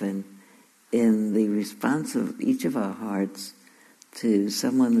often, in the response of each of our hearts to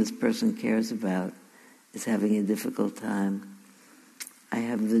someone this person cares about is having a difficult time, I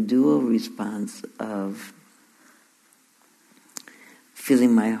have the dual response of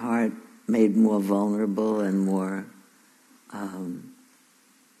feeling my heart made more vulnerable and more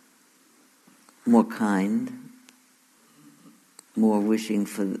kind, more wishing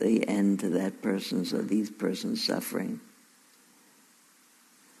for the end to that person's or these persons' suffering.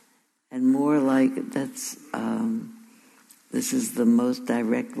 And more like this is the most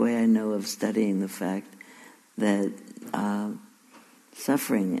direct way I know of studying the fact that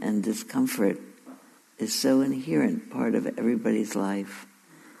suffering and discomfort is so inherent part of everybody's life,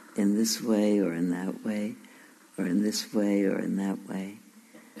 in this way or in that way, or in this way or in that way.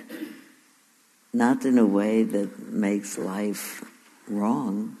 Not in a way that makes life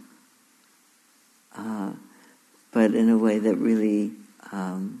wrong, but in a way that really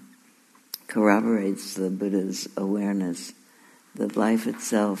corroborates the Buddha's awareness that life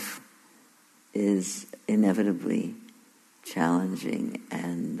itself is inevitably challenging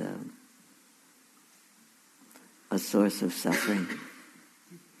and a source of suffering.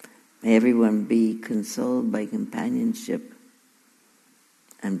 May everyone be consoled by companionship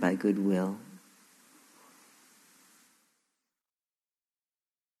and by goodwill.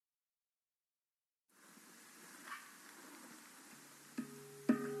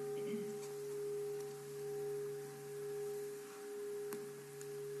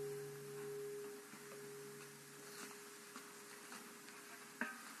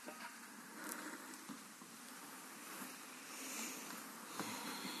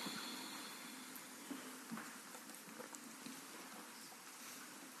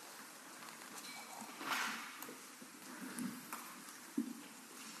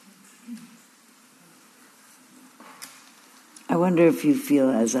 I wonder if you feel,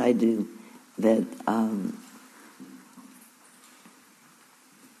 as I do, that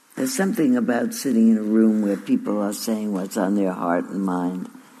there's something about sitting in a room where people are saying what's on their heart and mind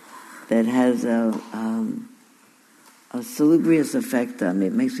that has a salubrious effect on me.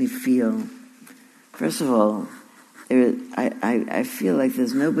 It makes me feel, first of all, I feel like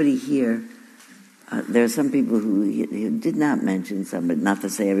there's nobody here. There are some people who did not mention somebody, not to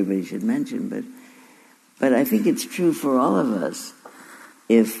say everybody should mention, but I think it's true for all of us.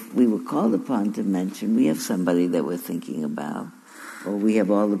 If we were called upon to mention, we have somebody that we're thinking about, or we have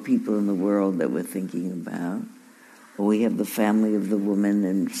all the people in the world that we're thinking about, or we have the family of the woman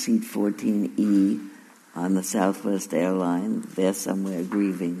in seat 14E on the Southwest Airline. They're somewhere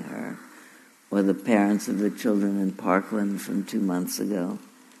grieving her. Or the parents of the children in Parkland from 2 months ago.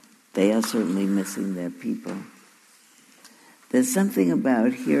 They are certainly missing their people. There's something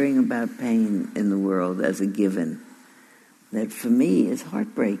about hearing about pain in the world as a given that for me is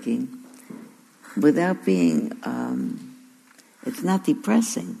heartbreaking without being, it's not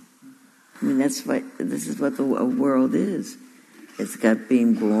depressing. I mean, this is what the world is. It's got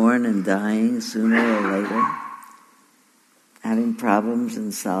being born and dying sooner or later, having problems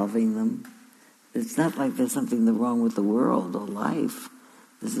and solving them. It's not like there's something wrong with the world or life.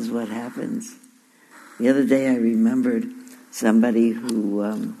 This is what happens. The other day I remembered somebody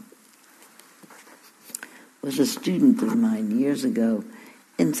who was a student of mine years ago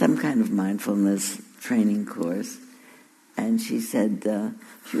in some kind of mindfulness training course. And she said,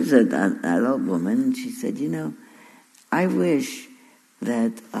 she was an adult woman, and she said, I wish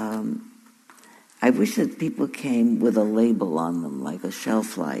that people came with a label on them, like a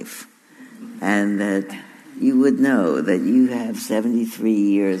shelf life, and that you would know that you have 73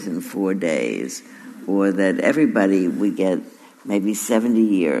 years and 4 days, or that everybody would get maybe 70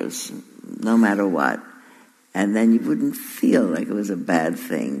 years, no matter what. And then you wouldn't feel like it was a bad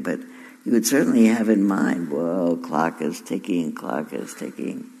thing, but you would certainly have in mind, whoa, clock is ticking.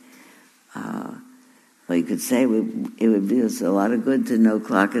 Well, you could say it would do us a lot of good to know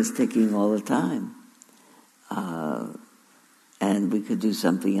clock is ticking all the time. And we could do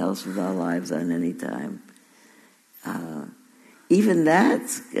something else with our lives on any time. Even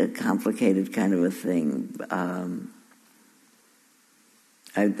that's a complicated kind of a thing.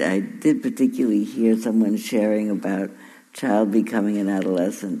 I did particularly hear someone sharing about child becoming an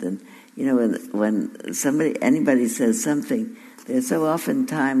adolescent, and when anybody says something, there's so often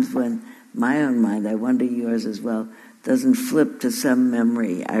times when my own mind, I wonder yours as well, doesn't flip to some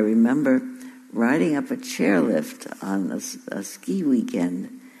memory. I remember riding up a chairlift on a ski weekend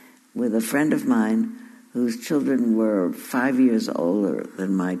with a friend of mine whose children were 5 years older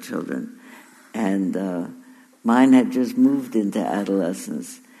than my children, and mine had just moved into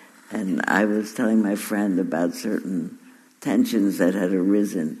adolescence, and I was telling my friend about certain tensions that had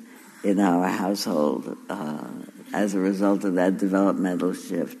arisen in our household as a result of that developmental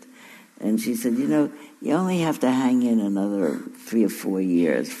shift. And she said, you only have to hang in another 3 or 4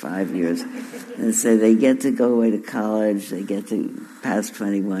 years, 5 years, and say they get to go away to college, they get to pass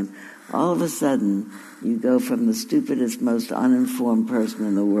 21. All of a sudden, you go from the stupidest, most uninformed person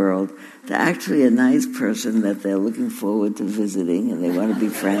in the world to actually a nice person that they're looking forward to visiting and they want to be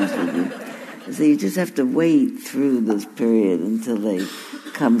friends with you. So you just have to wait through this period until they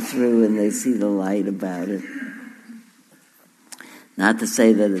come through and they see the light about it. Not to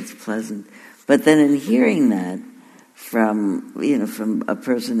say that it's pleasant, but then in hearing that from a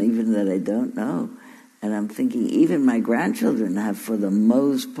person even that I don't know, and I'm thinking even my grandchildren have, for the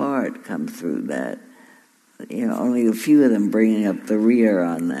most part, come through that. Only a few of them bringing up the rear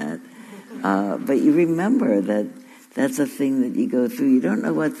on that. But you remember that that's a thing that you go through. You don't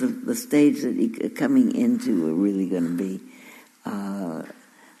know what the stage that you're coming into are really going to be.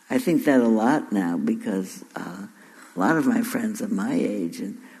 I think that a lot now because a lot of my friends are my age,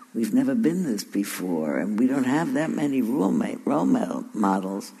 and we've never been this before, and we don't have that many role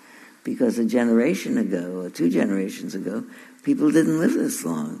models because a generation ago or 2 generations ago, people didn't live this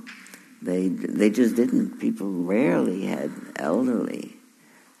long. They just didn't. People rarely had elderly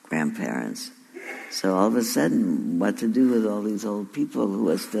grandparents. So all of a sudden, what to do with all these old people who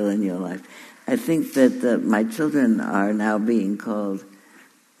are still in your life? I think that my children are now being called,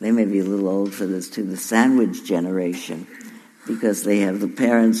 they may be a little old for this too, the sandwich generation, because they have the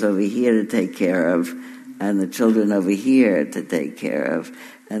parents over here to take care of and the children over here to take care of.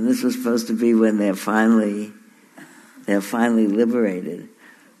 And this was supposed to be when they're finally liberated.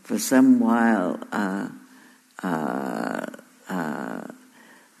 For some while,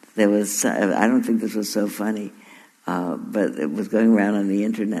 there was, I don't think this was so funny, but it was going around on the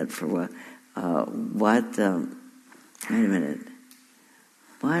internet for wait a minute.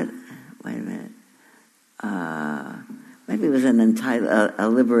 Maybe it was a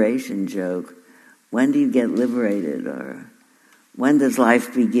liberation joke. When do you get liberated? Or when does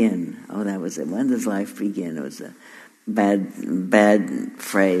life begin? Oh, that was it. When does life begin? It was a bad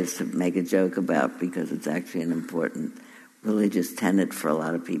phrase to make a joke about because it's actually an important religious tenet for a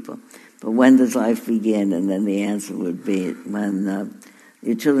lot of people. But when does life begin? And then the answer would be when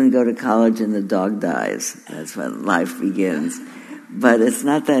your children go to college and the dog dies. That's when life begins. But it's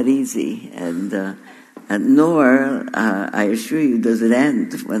not that easy, and nor, I assure you, does it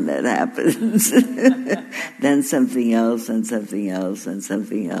end when that happens. Then something else, and something else, and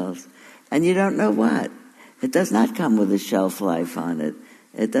something else. And you don't know what. It does not come with a shelf life on it.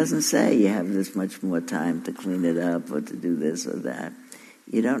 It doesn't say you have this much more time to clean it up or to do this or that.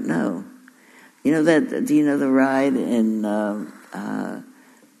 You don't know. Do you know the ride in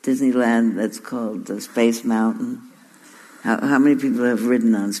Disneyland that's called Space Mountain? How many people have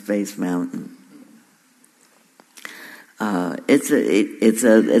ridden on Space Mountain? It's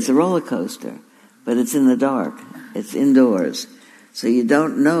a roller coaster, but it's in the dark. It's indoors, so you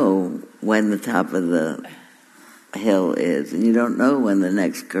don't know when the top of the hill is, and you don't know when the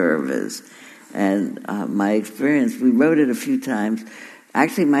next curve is. And my experience, we rode it a few times.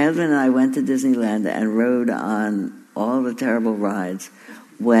 Actually, my husband and I went to Disneyland and rode on all the terrible rides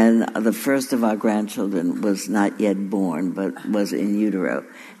when the first of our grandchildren was not yet born, but was in utero.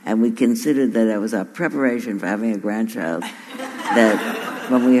 And we considered that it was our preparation for having a grandchild,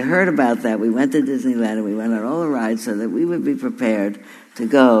 that when we heard about that, we went to Disneyland and we went on all the rides so that we would be prepared to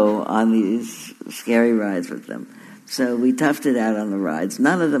go on these scary rides with them. So we toughed it out on the rides.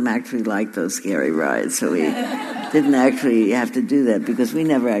 None of them actually liked those scary rides, so we didn't actually have to do that because we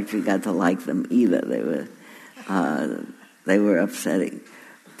never actually got to like them either. They were upsetting.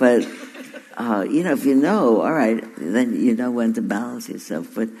 But, if you know, all right, then you know when to balance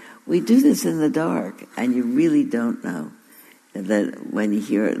yourself. But we do this in the dark, and you really don't know that when you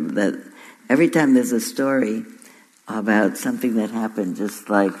hear it, that every time there's a story about something that happened, just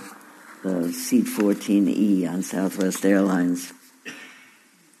like the seat 14E on Southwest Airlines.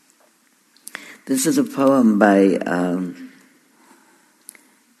 This is a poem by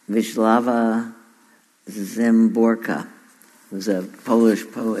Wisława Szymborska, who's a Polish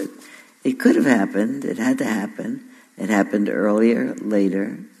poet. It could have happened. It had to happen. It happened earlier,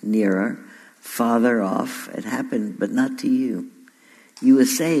 later, nearer, farther off. It happened, but not to you. You were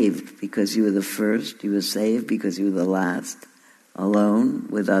saved because you were the first. You were saved because you were the last, alone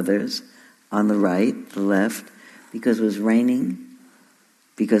with others, on the right, the left, because it was raining,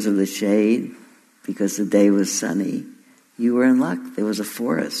 because of the shade, because the day was sunny. You were in luck. There was a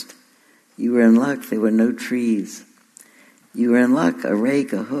forest. You were in luck. There were no trees. You were in luck. A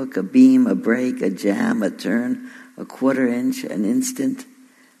rake, a hook, a beam, a break, a jam, a turn, a quarter inch, an instant.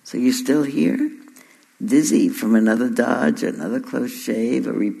 So you're still here? Dizzy from another dodge, another close shave,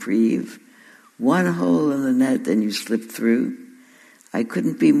 a reprieve. One hole in the net and you slipped through. I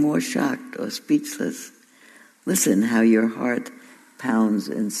couldn't be more shocked or speechless. Listen how your heart pounds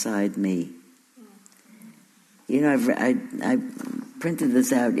inside me. I printed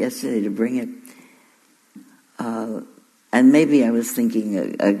this out yesterday to bring it. And maybe I was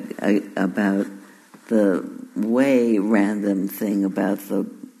thinking about the way random thing about the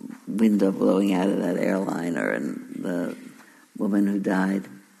window blowing out of that airliner and the woman who died.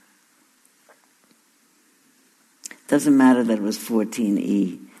 Doesn't matter that it was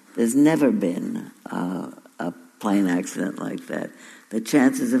 14E. There's never been a plane accident like that. The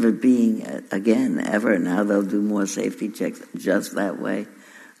chances of it being, again, ever, now they'll do more safety checks just that way,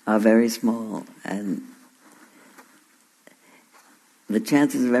 are very small. And the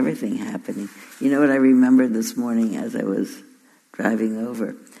chances of everything happening. You know what I remembered this morning as I was driving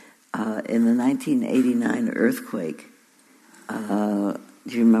over? In the 1989 earthquake, do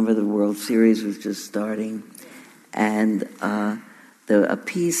you remember the World Series was just starting? And a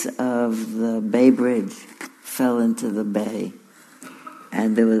piece of the Bay Bridge fell into the bay.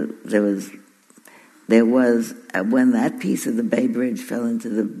 And there was when that piece of the Bay Bridge fell into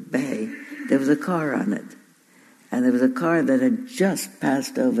the bay, there was a car on it. And there was a car that had just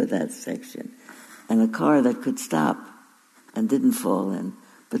passed over that section. And a car that could stop and didn't fall in.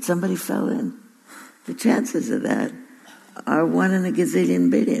 But somebody fell in. The chances of that are 1 in a gazillion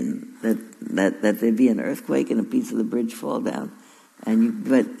billion that there'd be an earthquake and a piece of the bridge fall down.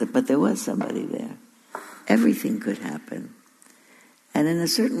 But there was somebody there. Everything could happen. And in a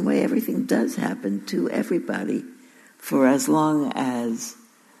certain way, everything does happen to everybody for as long as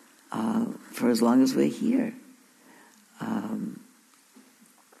we're here.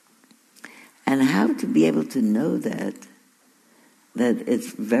 And how to be able to know that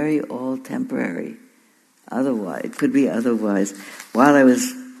it's very all temporary. Otherwise, it could be otherwise. While I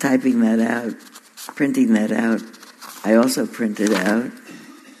was typing that out, printing that out, I also printed out.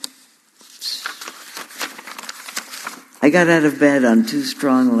 I got out of bed on 2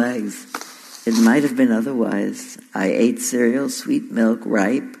 strong legs. It might have been otherwise. I ate cereal, sweet milk,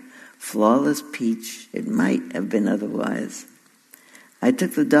 ripe, flawless peach. It might have been otherwise. I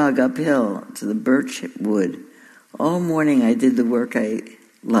took the dog uphill to the birch wood. All morning I did the work I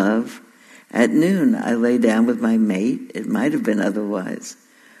love. At noon I lay down with my mate. It might have been otherwise.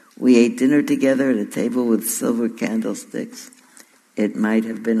 We ate dinner together at a table with silver candlesticks. It might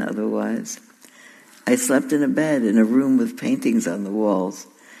have been otherwise. I slept in a bed in a room with paintings on the walls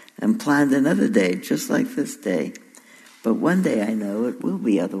and planned another day just like this day. But one day I know it will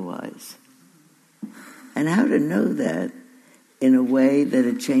be otherwise. And how to know that in a way that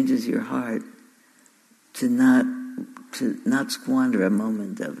it changes your heart to not squander a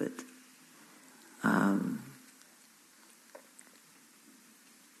moment of it.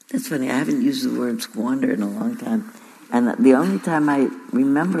 That's funny, I haven't used the word squander in a long time. And the only time I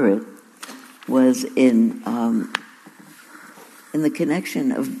remember it was in the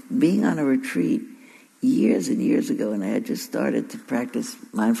connection of being on a retreat years and years ago, and I had just started to practice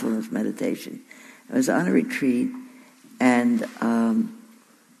mindfulness meditation. I was on a retreat, and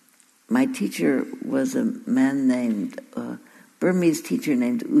my teacher was a man named, Burmese teacher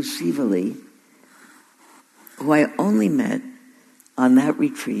named Usivali, who I only met on that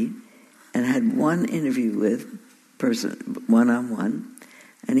retreat and had one interview with, one-on-one,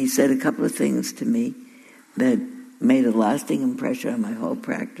 and he said a couple of things to me that made a lasting impression on my whole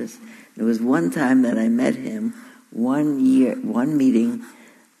practice. There was one time that I met him, one meeting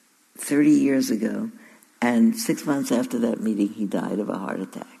 30 years ago, and 6 months after that meeting he died of a heart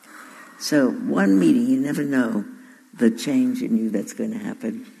attack. So one meeting, you never know the change in you that's going to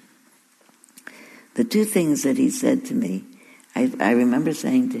happen. The two things that he said to me, I remember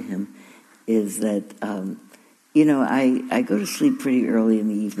saying to him, is that, I go to sleep pretty early in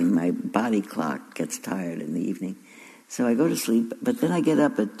the evening. My body clock gets tired in the evening. So I go to sleep, but then I get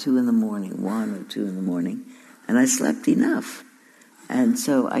up at 2 in the morning, 1 or 2 in the morning, and I slept enough. And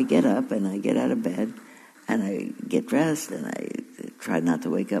so I get up and I get out of bed and I get dressed and I try not to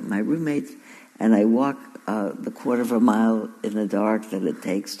wake up my roommates, and I walk the quarter of a mile in the dark that it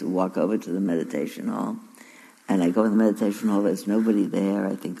takes to walk over to the meditation hall. And I go in the meditation hall, there's nobody there.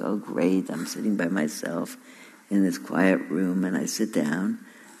 I think, oh great, I'm sitting by myself in this quiet room, and I sit down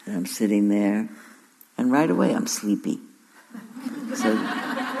and I'm sitting there, and right away I'm sleepy. So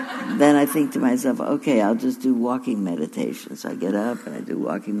then I think to myself, okay, I'll just do walking meditation. So I get up and I do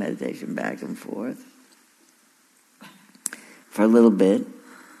walking meditation back and forth for a little bit.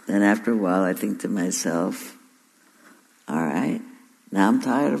 Then after a while I think to myself, all right, now I'm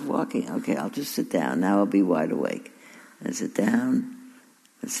tired of walking. Okay, I'll just sit down. Now I'll be wide awake. And I sit down,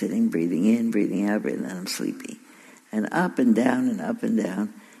 I'm sitting, breathing in, breathing out, breathing, and I'm sleepy. And up and down and up and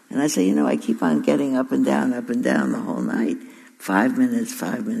down. And I say, I keep on getting up and down the whole night. 5 minutes,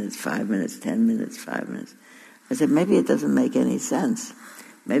 5 minutes, 5 minutes, 10 minutes, 5 minutes. I said, maybe it doesn't make any sense.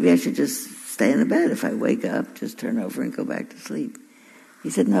 Maybe I should just stay in the bed. If I wake up, just turn over and go back to sleep. He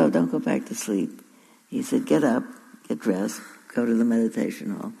said, no, don't go back to sleep. He said, get up, get dressed, go to the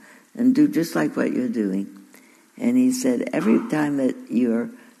meditation hall, and do just like what you're doing. And he said, every time that you're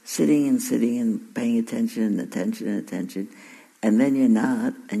sitting and paying attention and attention and attention, and then you're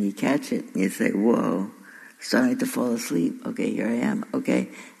not, and you catch it, and you say, whoa, starting to fall asleep. Okay, here I am. Okay,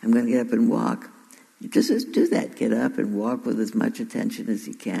 I'm going to get up and walk. You just do that. Get up and walk with as much attention as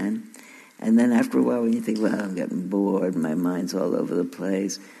you can. And then after a while, when you think, well, I'm getting bored, my mind's all over the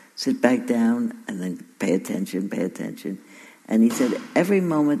place, sit back down and then pay attention. And he said, every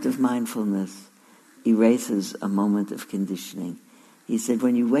moment of mindfulness erases a moment of conditioning. He said,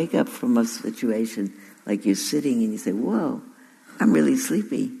 when you wake up from a situation like you're sitting and you say, whoa, I'm really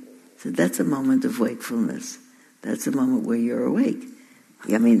sleepy. So that's a moment of wakefulness. That's a moment where you're awake.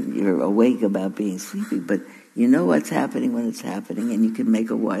 I mean, you're awake about being sleepy, but you know what's happening when it's happening, and you can make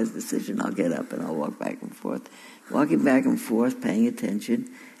a wise decision. I'll get up and I'll walk back and forth. Walking back and forth, paying attention,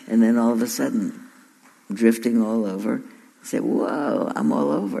 and then all of a sudden, drifting all over, you say, whoa, I'm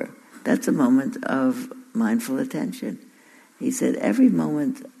all over. That's a moment of mindful attention. He said, every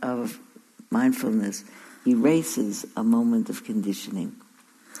moment of mindfulness erases a moment of conditioning.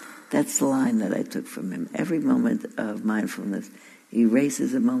 That's the line that I took from him. Every moment of mindfulness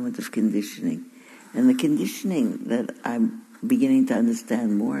erases a moment of conditioning. And the conditioning that I'm beginning to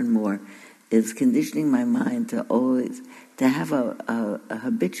understand more and more is conditioning my mind to have a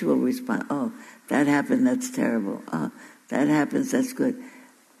habitual response. Oh, that happened, that's terrible. Oh, that happens, that's good.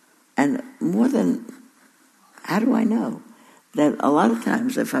 And more than, how do I know? That a lot of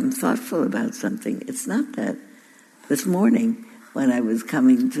times if I'm thoughtful about something, it's not that. This morning, when I was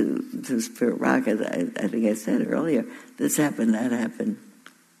coming to Spirit Rock, as I think I said earlier, this happened, that happened.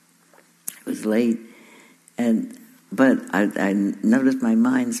 It was late, but I noticed my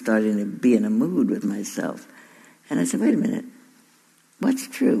mind starting to be in a mood with myself. And I said, wait a minute, what's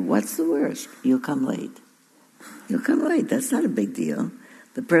true? What's the worst? You'll come late. You'll come late. That's not a big deal.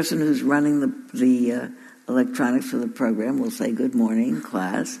 The person who's running the electronics for the program will say, good morning,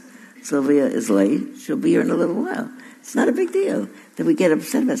 class. Sylvia is late. She'll be here in a little while. It's not a big deal. Then we get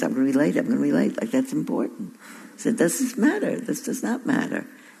upset about it. I'm going to be late. Like, that's important. I said, does this matter? This does not matter.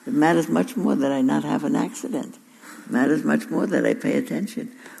 It matters much more that I not have an accident. It matters much more that I pay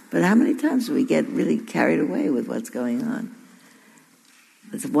attention. But how many times do we get really carried away with what's going on?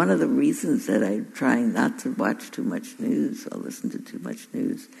 It's one of the reasons that I'm trying not to watch too much news or listen to too much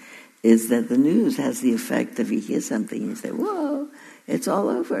news, is that the news has the effect of you hear something and you say, whoa, it's all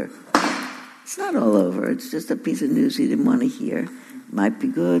over. It's not all over. It's just a piece of news you didn't want to hear. Might be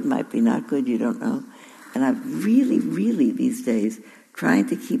good, might be not good, you don't know. And I'm really, really these days trying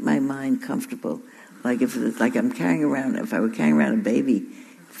to keep my mind comfortable. Like if it's like if I were carrying around a baby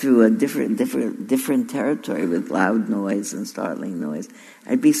through a different territory with loud noise and startling noise,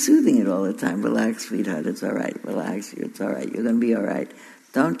 I'd be soothing it all the time. Relax, sweetheart, it's all right. Relax, it's all right. You're going to be all right.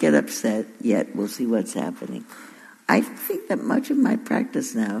 Don't get upset yet. We'll see what's happening. I think that much of my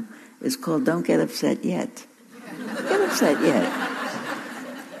practice now is called don't get upset yet. Don't get upset yet.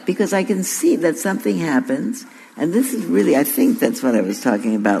 Because I can see that something happens, And this is really, I think that's what I was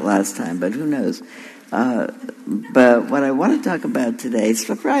talking about last time, but who knows. But what I want to talk about today,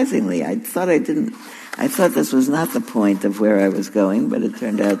 surprisingly, I thought this was not the point of where I was going, but it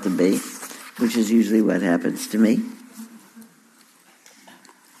turned out to be, which is usually what happens to me.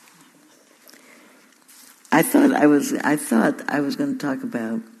 I thought I was going to talk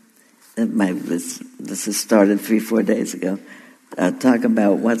about this has started 3-4 days ago. Talk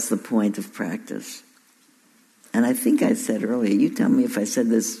about what's the point of practice. And I think I said earlier, you tell me if I said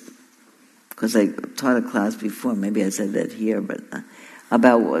this, because I taught a class before, maybe I said that here, but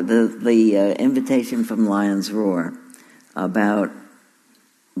about the invitation from Lion's Roar, about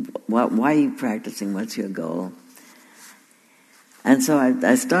why are you practicing, what's your goal? And so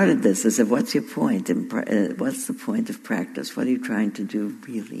I started this. I said, what's your point? What's the point of practice? What are you trying to do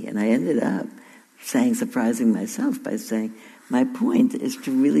really? And I ended up surprising myself by saying, my point is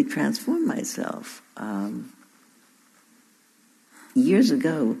to really transform myself. Years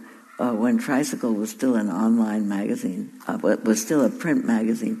ago, when Tricycle was still an online magazine, was still a print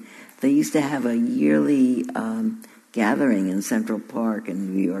magazine, they used to have a yearly gathering in Central Park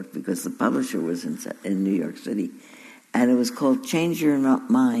in New York because the publisher was in New York City. And it was called Change Your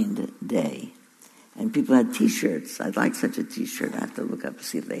Mind Day. And people had T-shirts. I'd like such a T-shirt. I have to look up to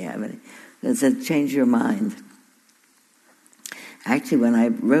see if they have any. It said, Change Your Mind. Actually, when I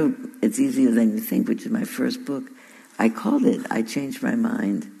wrote It's Easier Than You Think, which is my first book, I called it I Changed My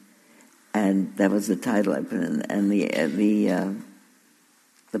Mind. And that was the title I put in. And the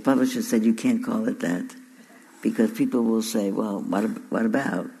publisher said, you can't call it that. Because people will say, well, what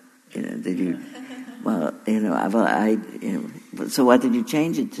about? Did you... Well, so what did you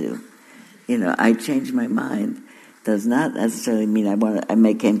change it to? I changed my mind. Does not necessarily mean I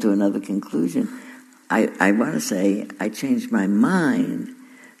came to another conclusion. I want to say I changed my mind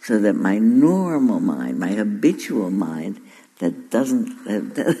so that my normal mind, my habitual mind, that doesn't...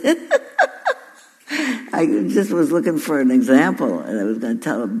 I just was looking for an example, and I was going to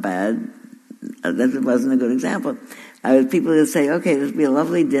tell a bad... That wasn't a good example. People would say, okay, this will be a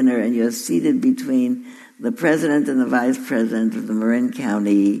lovely dinner, and you're seated between the president and the vice president of the Marin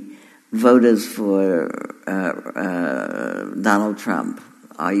County voters for Donald Trump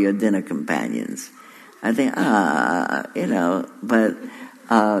are your dinner companions. I think, but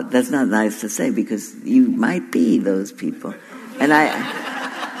that's not nice to say because you might be those people. And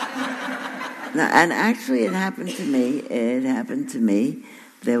and actually it happened to me.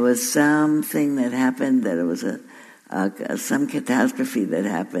 There was something that happened, that it was some catastrophe that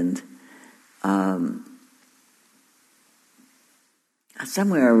happened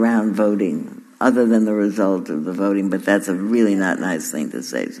somewhere around voting, other than the result of the voting, but that's a really not nice thing to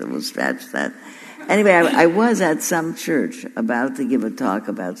say, so we'll scratch that. Anyway, I was at some church about to give a talk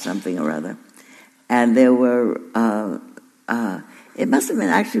about something or other, and there were, it must have been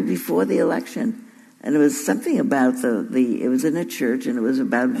actually before the election, and it was something about it was in a church, and it was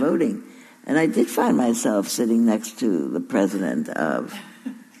about voting. And I did find myself sitting next to the president of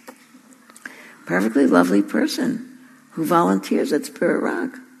perfectly lovely person who volunteers at Spirit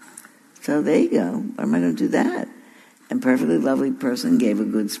Rock. So there you go. Why am I going to do that? And perfectly lovely person gave a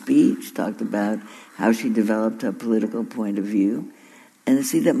good speech, talked about how she developed her political point of view. And to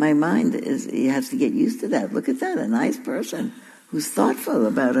see that my mind you have to get used to that. Look at that, a nice person who's thoughtful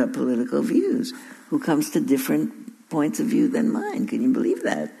about her political views, who comes to different points of view than mine. Can you believe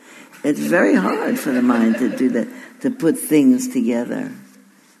that? It's very hard for the mind to do that, to put things together.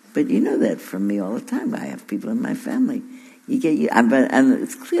 But you know that from me all the time. I have people in my family. And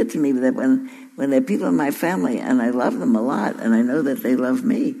it's clear to me that when there are people in my family, and I love them a lot, and I know that they love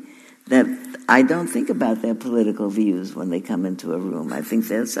me, that I don't think about their political views when they come into a room. I think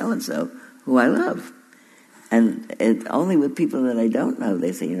they're so-and-so who I love. And only with people that I don't know,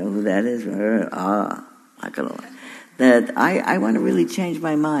 they say, you know who that is? Not gonna lie. That I want to really change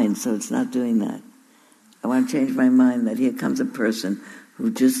my mind, so it's not doing that. I want to change my mind that here comes a person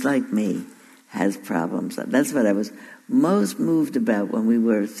who, just like me, has problems. That's what I was most moved about when we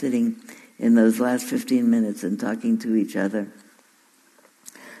were sitting in those last 15 minutes and talking to each other.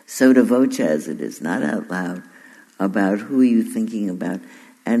 So to voce as it is, not out loud, about who are you thinking about.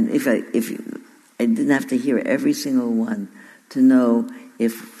 And if I didn't have to hear every single one to know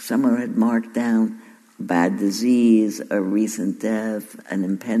if someone had marked down a bad disease, a recent death, an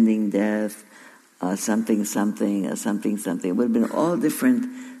impending death, something. It would have been all different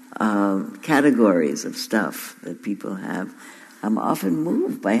categories of stuff that people have. I'm often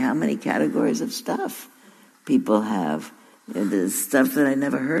moved by how many categories of stuff people have. There's stuff that I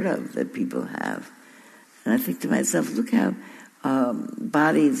never heard of that people have. And I think to myself, look how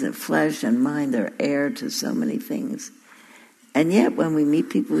bodies and flesh and mind are heir to so many things. And yet when we meet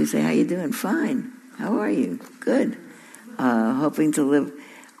people, we say, how you doing? Fine. How are you? Good. Hoping to live...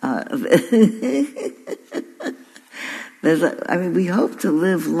 we hope to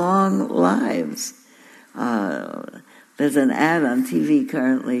live long lives. There's an ad on TV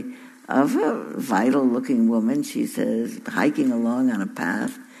currently of a vital-looking woman. She says, hiking along on a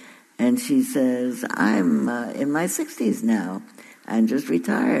path, and she says, I'm in my 60s now, and just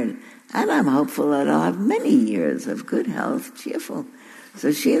retired, and I'm hopeful that I'll have many years of good health, cheerful.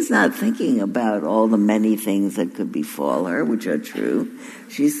 So she is not thinking about all the many things that could befall her, which are true.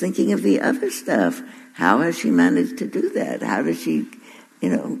 She's thinking of the other stuff. How has she managed to do that? How does she,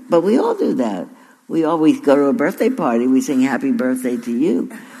 but we all do that. We always go to a birthday party, we sing happy birthday to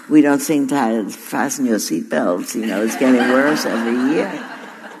you. We don't sing fasten your seatbelts, it's getting worse every year.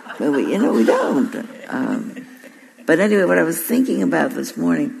 But we don't. But anyway, what I was thinking about this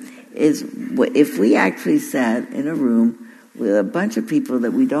morning is if we actually sat in a room with a bunch of people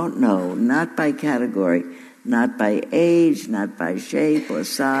that we don't know, not by category, not by age, not by shape or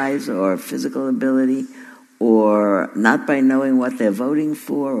size or physical ability, or not by knowing what they're voting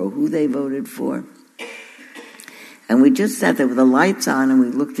for or who they voted for. And we just sat there with the lights on and we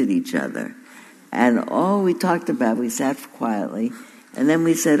looked at each other. And all we talked about, we sat quietly, and then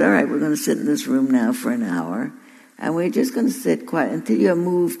we said, all right, we're going to sit in this room now for an hour, and we're just going to sit quiet until you're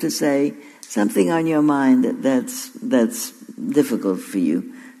moved to say something on your mind that's difficult for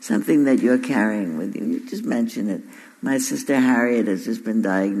you, something that you're carrying with you. You just mention it. My sister Harriet has just been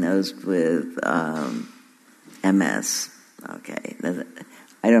diagnosed with MS. Okay.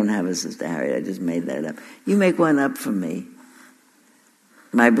 I don't have a sister Harriet. I just made that up. You make one up for me.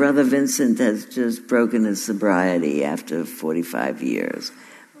 My brother Vincent has just broken his sobriety after 45 years.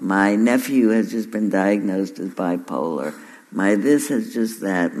 My nephew has just been diagnosed as bipolar. My this has just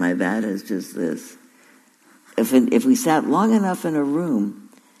that. My that has just this. If we sat long enough in a room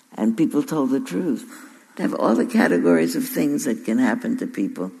and people told the truth, they have all the categories of things that can happen to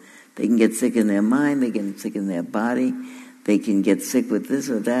people. They can get sick in their mind, they can get sick in their body, they can get sick with this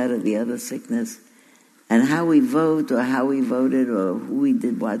or that or the other sickness. And how we vote or how we voted or who we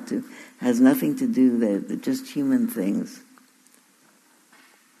did what to has nothing to do, they're just human things.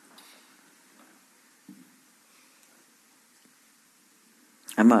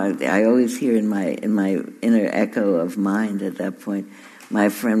 I always hear in my inner echo of mind at that point, my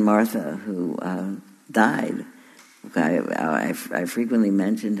friend Martha, who died. I frequently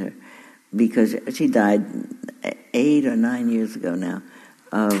mentioned her because she died 8 or 9 years ago now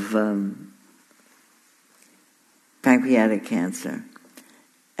of pancreatic cancer.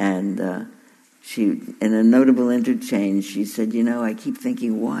 And she, in a notable interchange, she said, I keep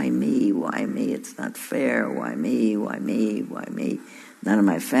thinking, why me? Why me? It's not fair. Why me? Why me? Why me? None of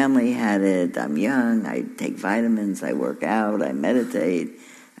my family had it. I'm young. I take vitamins. I work out. I meditate.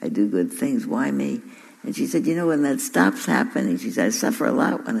 I do good things. Why me? And she said, when that stops happening, she said, I suffer a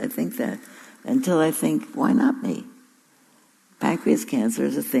lot when I think that, until I think, why not me? Pancreas cancer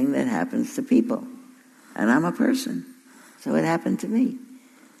is a thing that happens to people. And I'm a person. So it happened to me.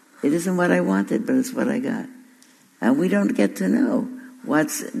 It isn't what I wanted, but it's what I got. And we don't get to know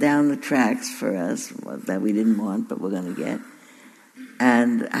what's down the tracks for us that we didn't want, but we're going to get.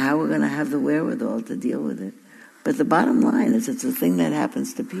 And how we're going to have the wherewithal to deal with it. But the bottom line is it's a thing that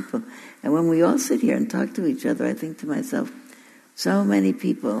happens to people. And when we all sit here and talk to each other, I think to myself, so many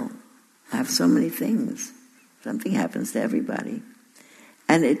people have so many things. Something happens to everybody.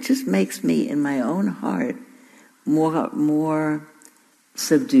 And it just makes me, in my own heart, more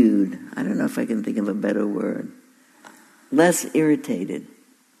subdued. I don't know if I can think of a better word. Less irritated.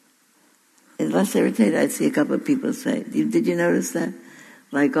 And less irritated, I'd see a couple of people say, did you notice that?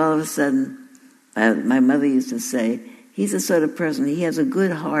 Like all of a sudden, my mother used to say, he's the sort of person, he has a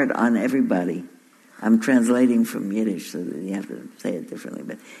good heart on everybody. I'm translating from Yiddish, so you have to say it differently.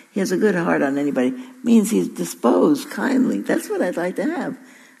 But he has a good heart on anybody. Means he's disposed kindly. That's what I'd like to have.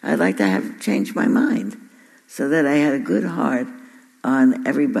 I'd like to have changed my mind so that I had a good heart on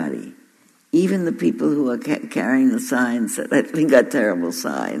everybody. Even the people who are carrying the signs that I think are terrible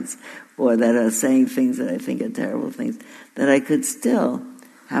signs, or that are saying things that I think are terrible things, that I could still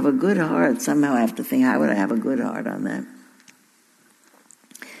have a good heart. Somehow I have to think, how would I have a good heart on that?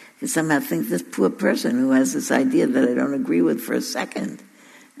 You somehow think this poor person who has this idea that I don't agree with for a second,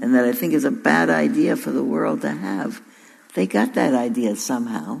 and that I think is a bad idea for the world to have, they got that idea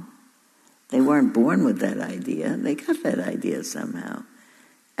somehow. They weren't born with that idea. They got that idea somehow.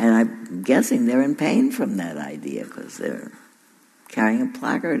 And I'm guessing they're in pain from that idea because they're carrying a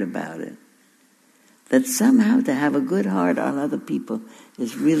placard about it. that somehow to have a good heart on other people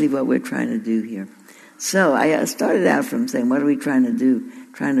is really what we're trying to do here. So I started out from saying, what are we trying to do?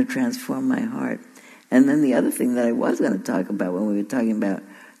 Trying to transform my heart. And then the other thing that I was going to talk about when we were talking about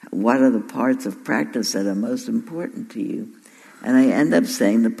what are the parts of practice that are most important to you, and I end up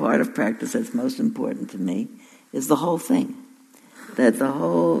saying the part of practice that's most important to me is the whole thing. That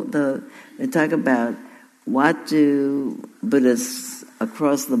we talk about what do Buddhists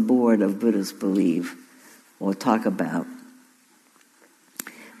across the board of Buddhists believe or talk about.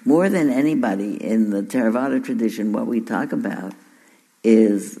 More than anybody in the Theravada tradition, what we talk about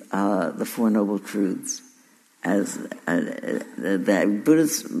is the Four Noble Truths. As that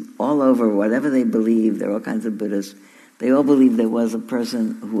Buddhists all over, whatever they believe, there are all kinds of Buddhists, they all believe there was a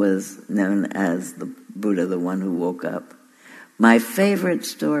person who was known as the Buddha, the one who woke up. My favorite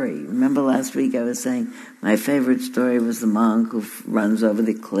story, remember last week I was saying my favorite story was the monk who runs over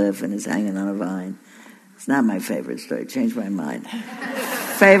the cliff and is hanging on a vine. It's not my favorite story, changed my mind.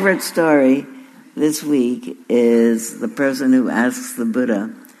 Favorite story this week is the person who asks the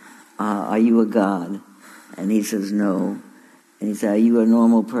Buddha, are you a god? And he says no. And he says, are you a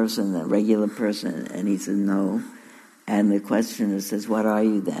normal person, a regular person? And he says no. And the questioner says, what are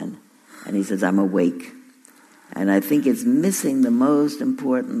you then? And he says, I'm awake. And I think it's missing the most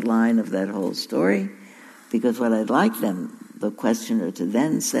important line of that whole story, because what I'd like the questioner, to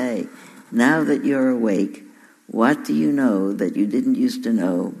then say, now that you're awake, what do you know that you didn't used to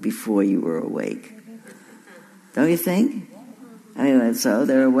know before you were awake? Don't you think? I mean, so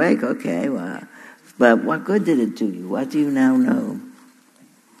they're awake, okay, well, but what good did it do you? What do you now know?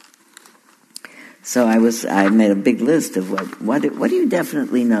 So I made a big list of what do you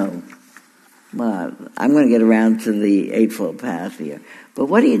definitely know? Well, I'm going to get around to the Eightfold Path here. But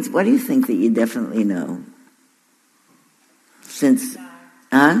what do you think that you definitely know? Since,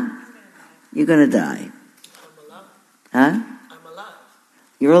 You're going to die. I'm alive. Huh? I'm alive.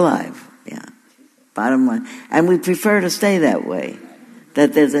 You're alive, yeah. Bottom line. And we prefer to stay that way.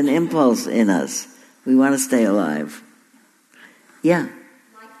 That there's an impulse in us. We want to stay alive. Yeah.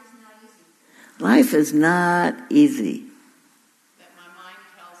 Life is not easy. That my mind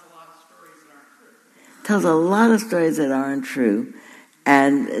tells a lot of stories that aren't true. Tells a lot of stories that aren't true,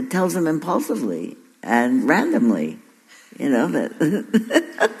 and it tells them impulsively and randomly. You know, that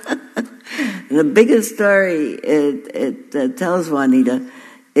the biggest story it tells Juanita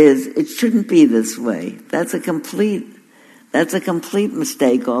is it shouldn't be this way. That's a complete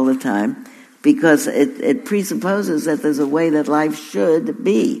mistake all the time, because it presupposes that there's a way that life should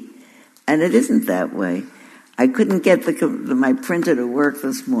be. And it isn't that way. I couldn't get my printer to work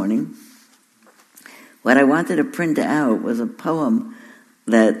this morning. What I wanted to print out was a poem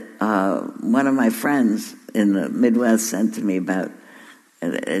that one of my friends in the Midwest sent to me about.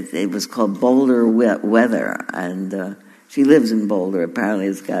 It was called Boulder Weather, and she lives in Boulder.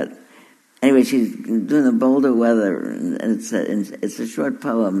 Apparently anyway, she's doing the Boulder weather, and it's a short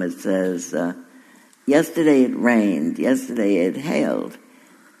poem. It says, yesterday it rained, yesterday it hailed,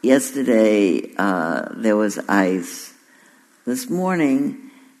 yesterday there was ice. This morning,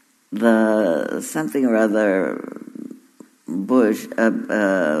 the something or other bush with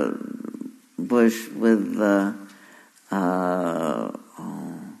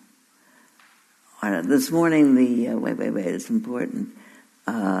this morning wait, it's important.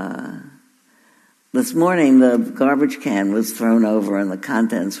 This morning the garbage can was thrown over and the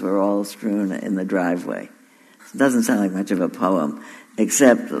contents were all strewn in the driveway. It doesn't sound like much of a poem,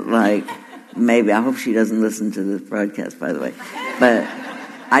 except like maybe, I hope she doesn't listen to this broadcast, by the way. But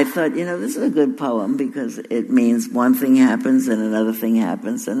I thought, this is a good poem because it means one thing happens and another thing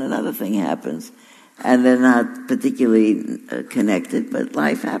happens and another thing happens. And they're not particularly connected, but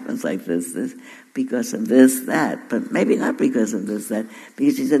life happens like this, because of this, that. But maybe not because of this, that.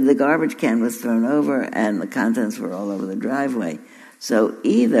 Because she said the garbage can was thrown over and the contents were all over the driveway. So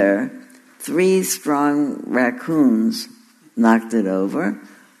either 3 strong raccoons knocked it over,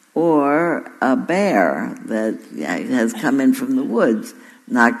 or a bear that has come in from the woods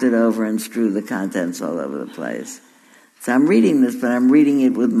knocked it over and strewed the contents all over the place. So I'm reading this, but I'm reading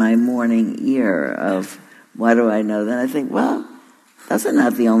it with my morning ear of what do I know? Then I think, well, those are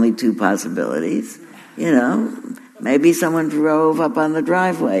not the only 2 possibilities. Maybe someone drove up on the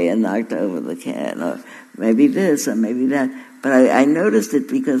driveway and knocked over the can, or maybe this, or maybe that. But I noticed it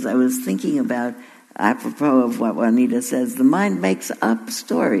because I was thinking about, apropos of what Juanita says, the mind makes up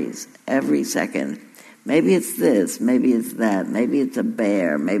stories every second. Maybe it's this, maybe it's that, maybe it's a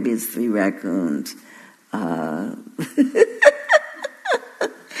bear, maybe it's 3 raccoons. I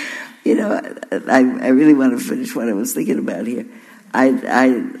really want to finish what I was thinking about here. I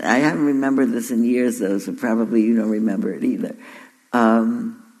haven't remembered this in years, though, so probably you don't remember it either.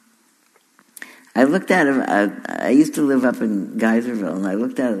 I looked out of, I used to live up in Geyserville, and I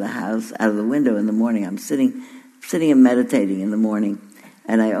looked out of the house, out of the window in the morning. I'm sitting and meditating in the morning,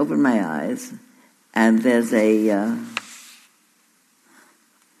 and I open my eyes, and there's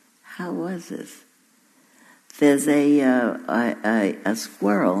how was this? There's a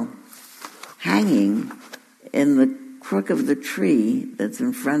squirrel hanging in the crook of the tree that's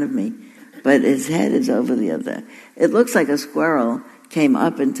in front of me, but his head is over the other. It looks like a squirrel came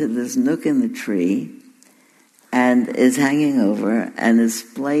up into this nook in the tree and is hanging over and is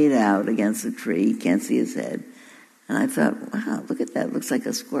splayed out against the tree. You can't see his head. And I thought, wow, look at that. Looks like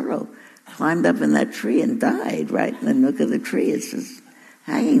a squirrel climbed up in that tree and died right in the nook of the tree. It's just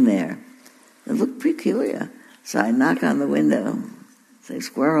hanging there. It looked peculiar. So I knock on the window, say,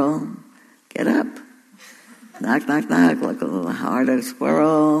 "Squirrel, get up." Knock, knock, knock. Look a little harder.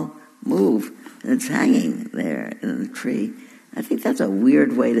 "Squirrel, move." And it's hanging there in the tree. I think that's a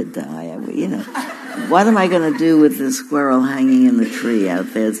weird way to die. What am I going to do with this squirrel hanging in the tree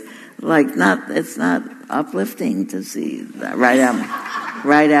out there? It's not uplifting to see that right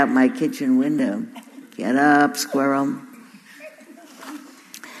out my kitchen window. Get up, squirrel.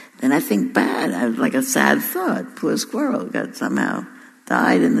 And I think bad. I have like a sad thought. Poor squirrel got somehow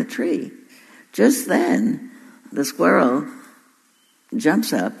died in the tree. Just then, the squirrel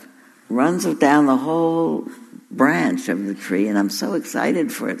jumps up, runs down the whole branch of the tree, and I'm so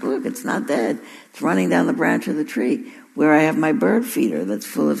excited for it. Look, it's not dead. It's running down the branch of the tree where I have my bird feeder that's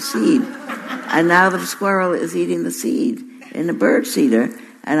full of seed. And now the squirrel is eating the seed in the bird feeder,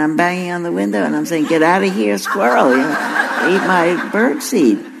 and I'm banging on the window and I'm saying, "Get out of here, squirrel. Eat my bird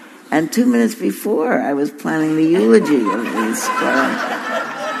seed." And 2 minutes before, I was planning the eulogy of the squirrel.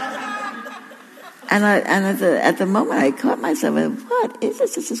 And at the moment, I caught myself, what is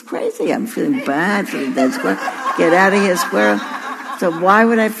this? This is crazy. I'm feeling bad for the dead squirrel. Get out of here, squirrel. So why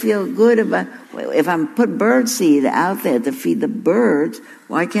would I feel good about, if I'm put bird seed out there to feed the birds,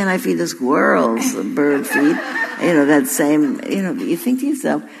 why can't I feed the squirrels the bird feed? That same, you think to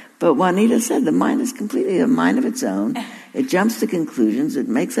yourself. But Juanita said the mind is completely a mind of its own. It jumps to conclusions. It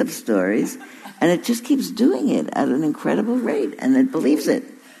makes up stories. And it just keeps doing it at an incredible rate. And it believes it.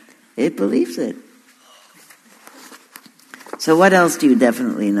 It believes it. So what else do you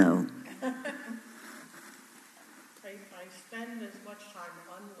definitely know? I spend as much time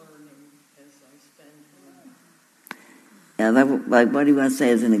unlearning as I spend learning. Yeah, what do you want to say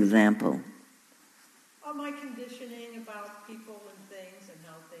as an example? My conditioning about people and things and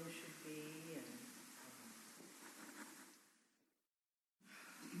how things should be,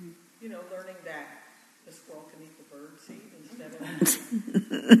 and learning that the squirrel can eat the bird seed instead of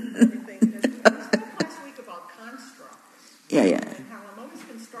everything. I spoke last week about constructs. Yeah. And how I'm always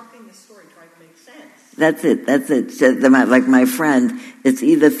constructing the story, trying to make sense. That's it. Like my friend, it's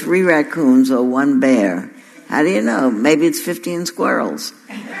either 3 raccoons or 1 bear. How do you know? Maybe it's 15 squirrels.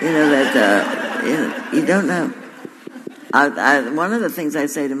 You don't know. One of the things I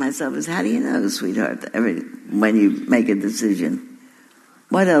say to myself is, how do you know, sweetheart, when you make a decision?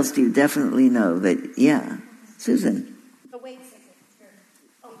 What else do you definitely know that, yeah. Susan. Oh, wait a second.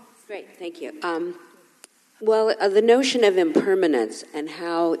 Oh, great, thank you. The notion of impermanence and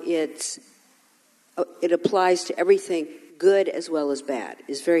how it applies to everything, good as well as bad,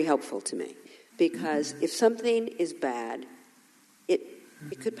 is very helpful to me. Because if something is bad, it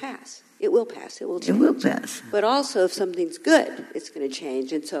could pass. It will pass. It will change. It will pass. But also, if something's good, it's going to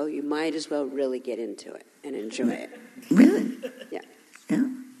change. And so you might as well really get into it and enjoy it. Really? Yeah. Yeah.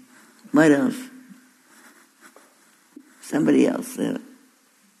 What else? Somebody else.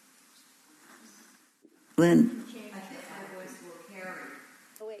 Lynn.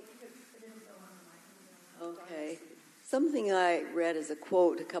 Okay. Something I read as a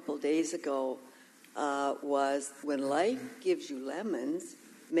quote a couple days ago was, "When life gives you lemons,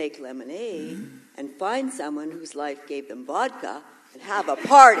 make lemonade, and find someone whose life gave them vodka and have a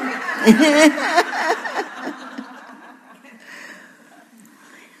party."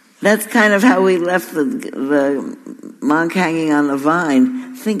 That's kind of how we left the monk hanging on the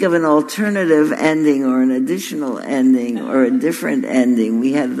vine. Think of an alternative ending or an additional ending or a different ending.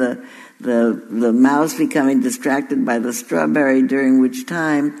 We had the mouse becoming distracted by the strawberry, during which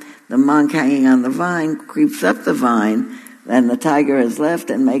time the monk hanging on the vine creeps up the vine, and the tiger has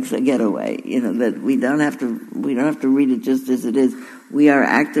left and makes a getaway. That we don't have to read it just as it is. We are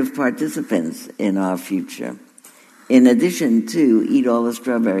active participants in our future. In addition to eat all the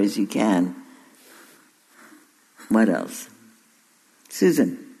strawberries you can. What else?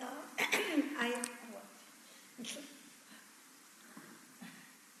 Susan.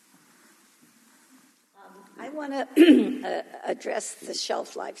 address the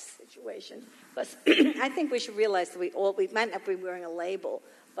shelf life situation. But I think we should realize that we might not be wearing a label,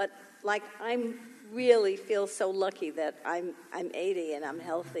 but like I'm really feel so lucky that I'm 80 and I'm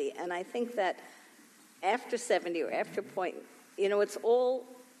healthy, and I think that after 70 or after a point, it's all,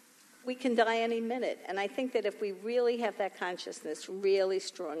 we can die any minute, and I think that if we really have that consciousness really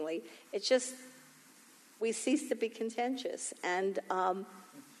strongly, it's just we cease to be contentious, and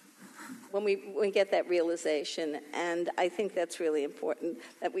when we get that realization, and I think that's really important,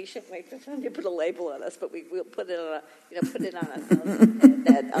 that we shouldn't wait for somebody to put a label on us, but we'll put it on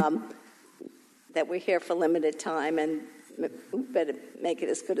ourselves that we're here for limited time, and we better make it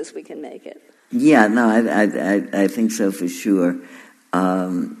as good as we can make it. Yeah, no, I think so for sure.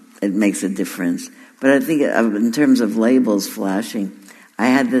 It makes a difference. But I think in terms of labels flashing, I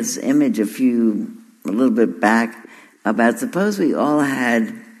had this image a little bit back about suppose we all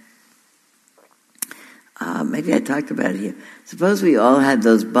had, maybe I talked about it here, suppose we all had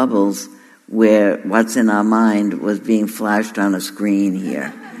those bubbles where what's in our mind was being flashed on a screen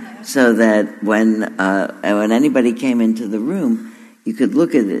here. So that when anybody came into the room, you could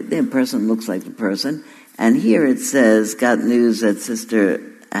look at it, the person looks like the person, and here it says, got news that sister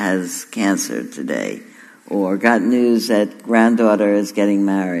has cancer today, or got news that granddaughter is getting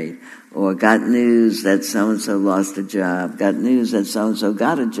married, or got news that so-and-so lost a job, got news that so-and-so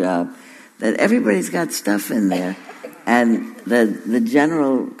got a job, that everybody's got stuff in there. And the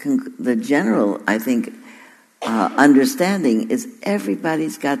general, I think, understanding is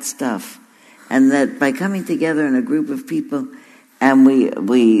everybody's got stuff. And that by coming together in a group of people, and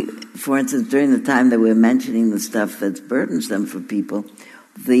we, for instance, during the time that we're mentioning the stuff that's burdensome for people,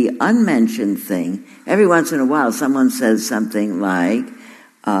 the unmentioned thing, every once in a while someone says something like,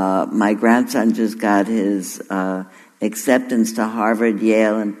 my grandson just got his acceptance to Harvard,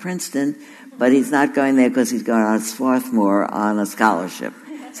 Yale, and Princeton, but he's not going there because he's going on Swarthmore on a scholarship.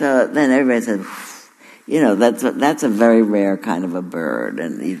 So then everybody says, that's a very rare kind of a bird,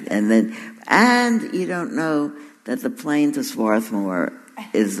 and you don't know that the plane to Swarthmore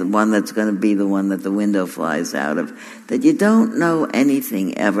is the one that's going to be the one that the window flies out of. That you don't know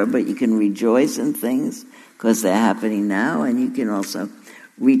anything ever, but you can rejoice in things because they're happening now, and you can also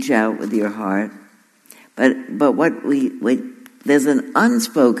reach out with your heart. But what there's an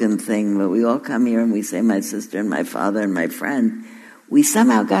unspoken thing that we all come here and we say, my sister and my father and my friend, we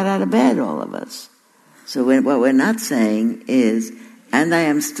somehow got out of bed, all of us. So what we're not saying is, and I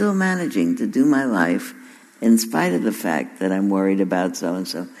am still managing to do my life in spite of the fact that I'm worried about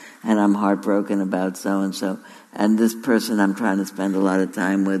so-and-so, and I'm heartbroken about so-and-so, and this person I'm trying to spend a lot of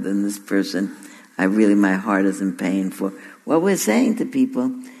time with, and this person my heart is in pain for. What we're saying to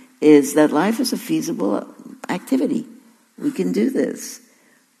people is that life is a feasible activity. We can do this.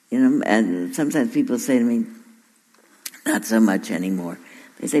 And sometimes people say to me, not so much anymore.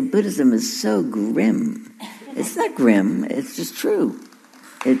 They say, Buddhism is so grim. It's not grim, it's just true.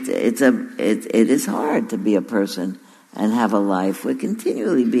 It is hard to be a person and have a life. We're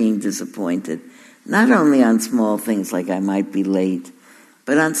continually being disappointed, not only on small things like I might be late,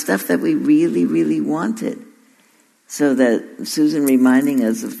 but on stuff that we really, really wanted. So that Susan reminding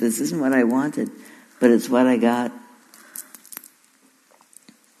us of this isn't what I wanted, but it's what I got.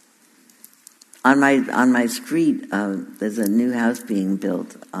 On my street, there's a new house being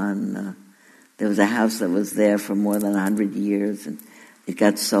built. There was a house that was there for more than 100 years, and it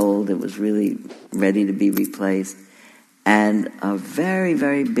got sold. It was really ready to be replaced. And a very,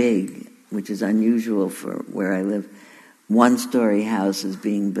 very big, which is unusual for where I live, one-story house is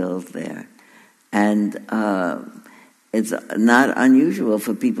being built there. And it's not unusual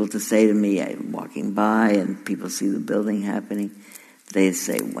for people to say to me, I'm walking by and people see the building happening, they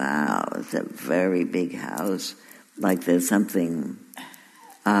say, wow, it's a very big house. Like there's something,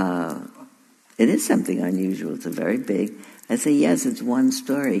 it is something unusual. It's a very big. I say, yes, it's one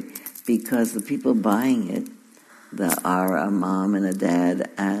story because the people buying it are a mom and a dad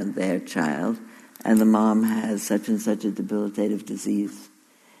and their child, and the mom has such and such a debilitative disease.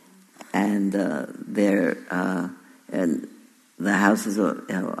 And and the house is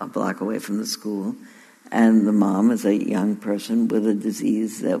a block away from the school, and the mom is a young person with a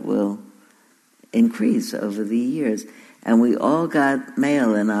disease that will increase over the years. And we all got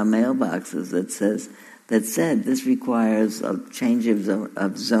mail in our mailboxes that said this requires a change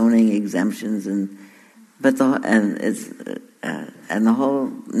of zoning exemptions, and the whole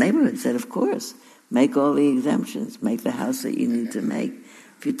neighborhood said, of course, make all the exemptions, make the house that you need to make.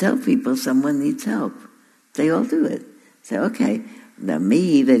 If you tell people someone needs help, they all do it. Say, okay, now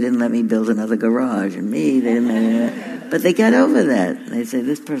me, they didn't let me build another garage, and me, they didn't. But they got over that. They say,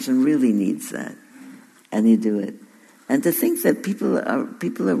 this person really needs that. and you do it. And to think that people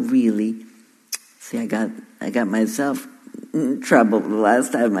are really, see, I got myself in trouble the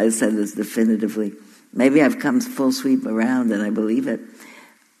last time I said this definitively. Maybe I've come full sweep around and I believe it.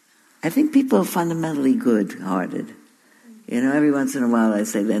 I think people are fundamentally good-hearted. Every once in a while I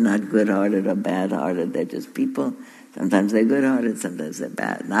say they're not good-hearted or bad-hearted. They're just people. Sometimes they're good-hearted, sometimes they're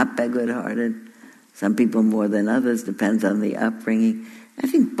bad. Not good-hearted. Some people more than others, depends on the upbringing. I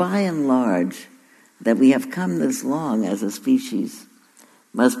think by and large that we have come this long as a species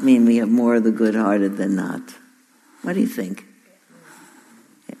must mean we have more of the good-hearted than not. What do you think?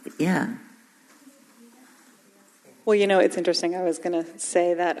 Yeah. Well, it's interesting. I was going to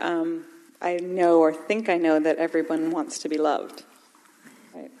say that I know or think I know that everyone wants to be loved,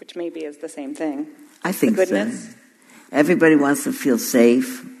 right? Which maybe is the same thing. I think the goodness. So. Everybody wants to feel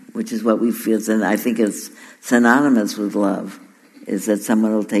safe, which is what we feel. And I think it's synonymous with love, is that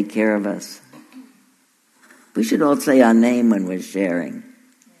someone will take care of us. We should all say our name when we're sharing.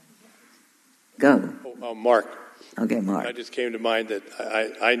 Go. Mark. Okay, Mark. I just came to mind that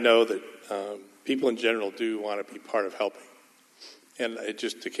I know that people in general do want to be part of helping. And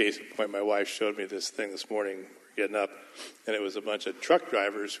just a case in point, my wife showed me this thing this morning. We're getting up, and it was a bunch of truck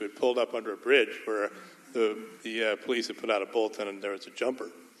drivers who had pulled up under a bridge where the police had put out a bulletin and there was a jumper.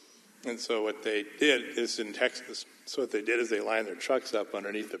 And so what they did is in Texas. So what they did is they lined their trucks up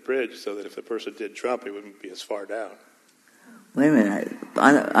underneath the bridge so that if the person did jump, it wouldn't be as far down. Wait a minute.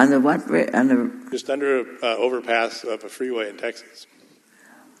 Under what bridge? Just under an overpass of a freeway in Texas.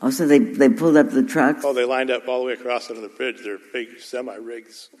 Oh, so they pulled up the trucks? Oh, they lined up all the way across under the bridge. Their big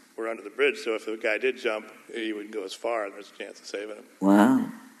semi-rigs were under the bridge, so if the guy did jump, he wouldn't go as far, and there's a chance of saving him. Wow.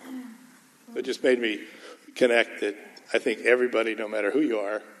 It just made me connect that I think everybody, no matter who you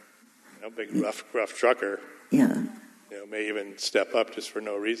are, big rough trucker, yeah, may even step up just for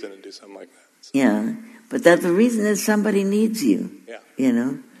no reason and do something like that. So. Yeah, but that the reason is somebody needs you. Yeah.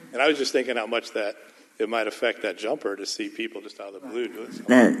 And I was just thinking how much that it might affect that jumper to see people just out of the blue doing something.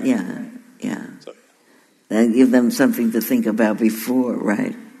 That, yeah. So, that give them something to think about before,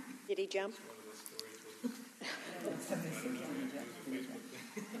 right? Did he jump?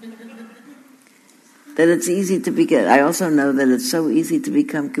 That it's easy to begin. I also know that it's so easy to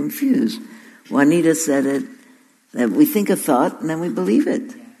become confused. Juanita said it, that we think a thought and then we believe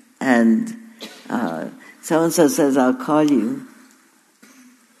it. And so-and-so says, I'll call you.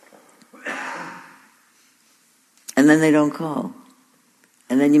 And then they don't call.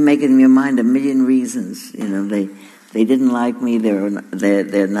 And then you make in your mind a million reasons. They didn't like me. They're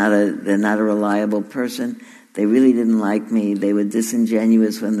not a reliable person. They really didn't like me. They were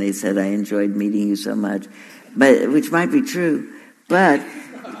disingenuous when they said, I enjoyed meeting you so much. Which might be true. But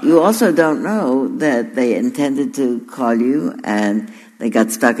you also don't know that they intended to call you and they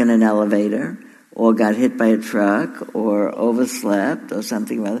got stuck in an elevator or got hit by a truck or overslept or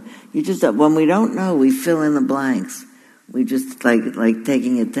something like that. When we don't know, we fill in the blanks. We just like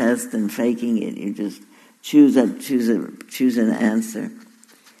taking a test and faking it. You just choose an answer.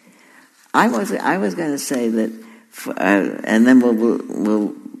 I was going to say that, and then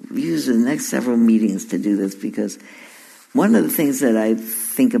we'll use the next several meetings to do this, because one of the things that I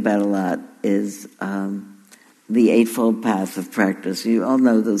think about a lot is the Eightfold Path of practice. You all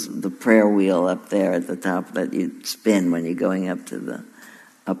know the prayer wheel up there at the top that you spin when you're going up to the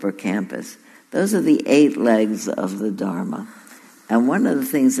upper campus. Those are the 8 legs of the Dharma. And one of the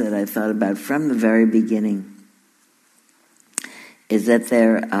things that I thought about from the very beginning is that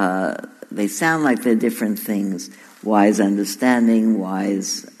they sound like they're different things. Wise understanding,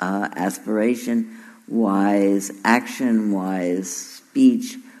 wise aspiration, wise action, wise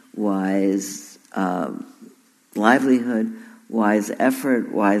speech, wise livelihood, wise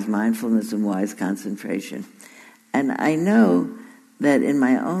effort, wise mindfulness, and wise concentration. And I know that in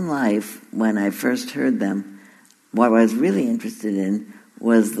my own life, when I first heard them, what I was really interested in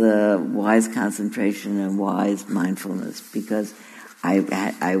was the wise concentration and wise mindfulness, because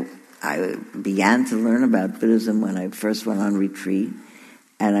I began to learn about Buddhism when I first went on retreat.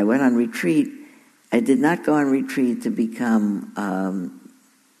 And I went on retreat. I did not go on retreat to become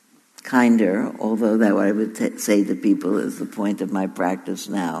kinder, although that what I would say to people is the point of my practice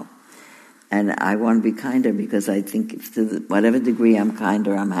now. And I want to be kinder because I think to whatever degree I'm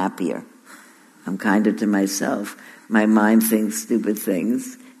kinder, I'm happier. I'm kinder to myself. My mind thinks stupid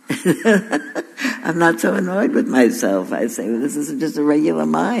things. I'm not so annoyed with myself. I say, well, this is just a regular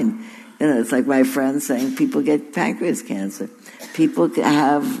mind. It's like my friend saying people get pancreas cancer. People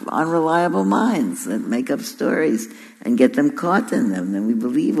have unreliable minds that make up stories and get them caught in them. And we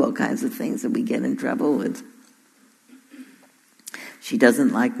believe all kinds of things that we get in trouble with. She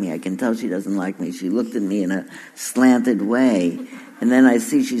doesn't like me. I can tell she doesn't like me. She looked at me in a slanted way. And then I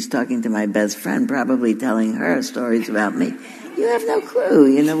see she's talking to my best friend, probably telling her stories about me. You have no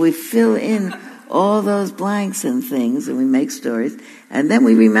clue. We fill in all those blanks and things, and we make stories, and then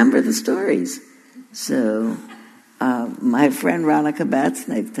we remember the stories. So my friend Ronica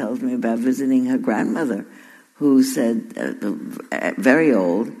Batsnake tells me about visiting her grandmother, who said, very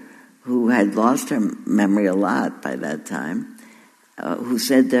old, who had lost her memory a lot by that time, who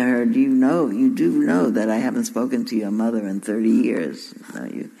said to her, you do know that I haven't spoken to your mother in 30 years. No,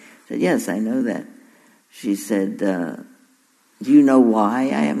 you said, yes, I know that. She said, do you know why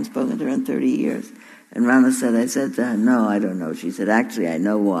I haven't spoken to her in 30 years? And Rana said, I said to her, no, I don't know. She said, actually, I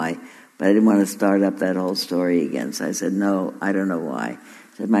know why, but I didn't want to start up that whole story again. So I said, no, I don't know why.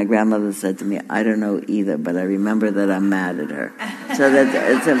 She said, my grandmother said to me, I don't know either, but I remember that I'm mad at her. So that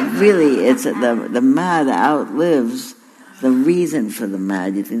the mad outlives the reason for the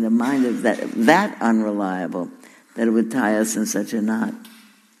mad. You think the mind is that unreliable that it would tie us in such a knot.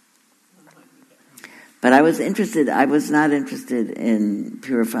 But I was not interested in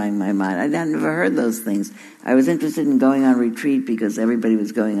purifying my mind. I'd never heard those things. I was interested in going on retreat because everybody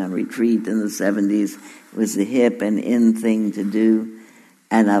was going on retreat in the 70s. It was the hip and in thing to do.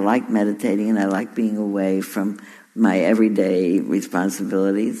 And I liked meditating, and I liked being away from my everyday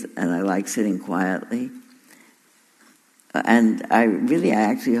responsibilities, and I liked sitting quietly. And I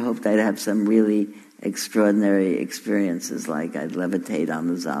actually hoped I'd have some really extraordinary experiences, like I'd levitate on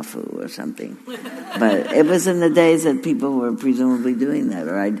the Zafu or something. But it was in the days that people were presumably doing that,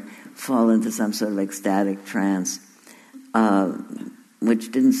 or I'd fall into some sort of ecstatic trance,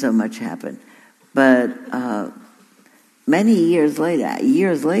 which didn't so much happen. But many years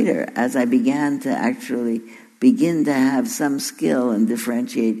later, as I began to have some skill and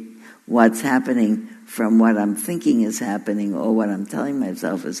differentiate what's happening from what I'm thinking is happening or what I'm telling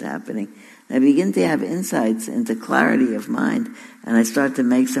myself is happening, I begin to have insights into clarity of mind, and I start to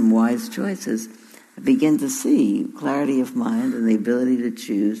make some wise choices. I begin to see clarity of mind and the ability to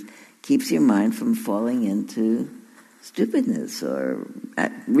choose keeps your mind from falling into stupidness or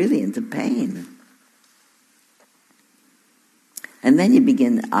really into pain. And then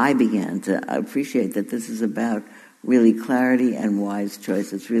I began to appreciate that this is about really clarity and wise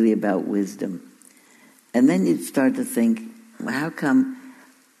choice. It's really about wisdom. And then you'd start to think, how come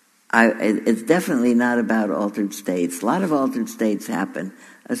it's definitely not about altered states. A lot of altered states happen,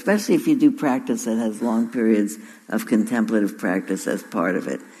 especially if you do practice that has long periods of contemplative practice as part of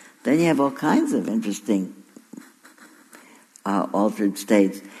it. Then you have all kinds of interesting altered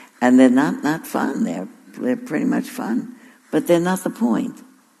states. And they're not fun. They're pretty much fun. But they're not the point.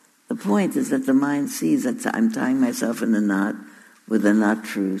 The point is that the mind sees that I'm tying myself in a knot with a not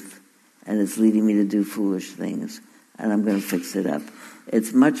truth, and it's leading me to do foolish things, and I'm going to fix it up.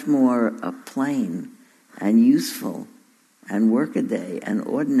 It's much more plain and useful and workaday and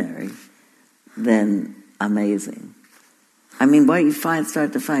ordinary than amazing. I mean, what you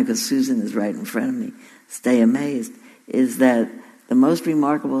start to find, because Susan is right in front of me, stay amazed, is that the most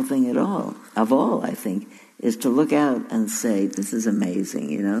remarkable thing of all, I think, is to look out and say, this is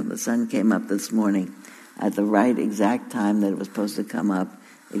amazing. The sun came up this morning at the right exact time that it was supposed to come up,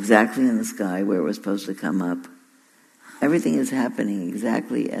 exactly in the sky where it was supposed to come up. Everything is happening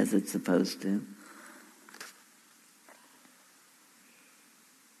exactly as it's supposed to.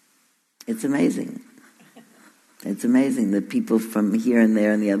 It's amazing. It's amazing that people from here and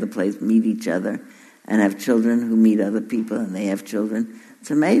there and the other place meet each other and have children who meet other people and they have children. It's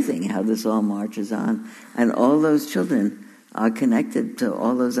amazing how this all marches on. And all those children are connected to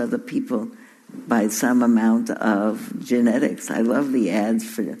all those other people by some amount of genetics. I love the ads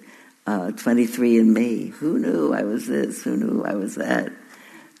for 23andMe. Who knew I was this? Who knew I was that?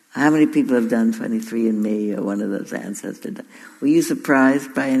 How many people have done 23andMe or one of those ancestors? Were you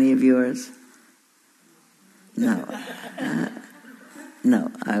surprised by any of yours? No.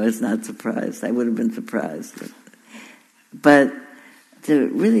 No, I was not surprised. I would have been surprised. But to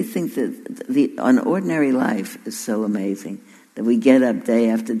really think that an ordinary life is so amazing, that we get up day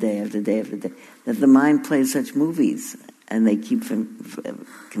after day after day after day, that the mind plays such movies and they keep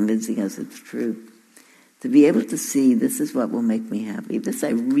convincing us it's true. To be able to see this is what will make me happy. This I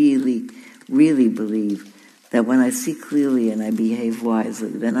really, really believe, that when I see clearly and I behave wisely,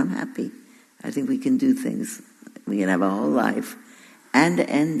 then I'm happy. I think we can do things. We can have a whole life and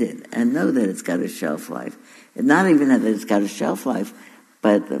end it and know that it's got a shelf life. Not even that it's got a shelf life,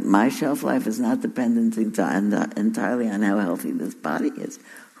 but my shelf life is not dependent entirely on how healthy this body is.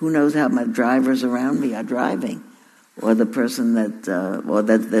 Who knows how my drivers around me are driving? Or the person that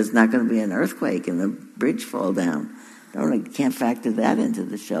there's not going to be an earthquake and the bridge fall down. Can't factor that into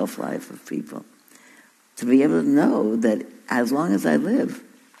the shelf life of people. To be able to know that as long as I live,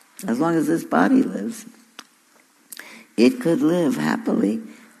 as long as this body lives, it could live happily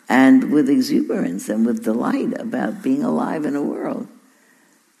and with exuberance and with delight about being alive in a world.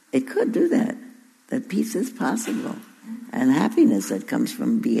 It could do that. That peace is possible. And happiness that comes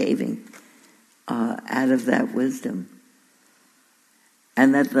from behaving out of that wisdom.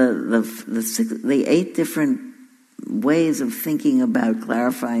 And that the 8 different ways of thinking about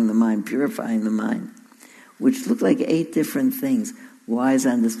clarifying the mind, purifying the mind, which look like 8 different things. Wise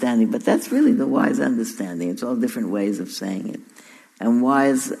understanding, but that's really the wise understanding. It's all different ways of saying it. And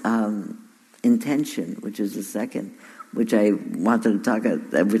wise intention, which is the second, which I wanted to talk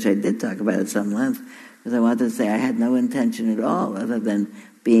about, which I did talk about at some length, because I wanted to say I had no intention at all other than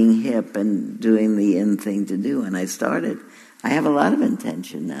being hip and doing the in thing to do. And I started. I have a lot of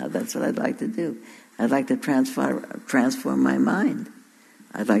intention now. That's what I'd like to do. I'd like to transform my mind.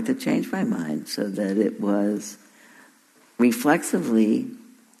 I'd like to change my mind so that it was reflexively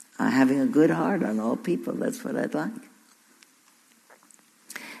having a good heart on all people. That's what I'd like.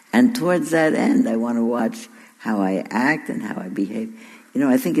 And towards that end, I want to watch how I act and how I behave.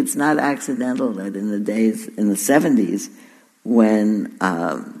 I think it's not accidental that in the 70s, when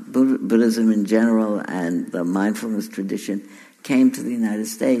Buddhism in general and the mindfulness tradition came to the United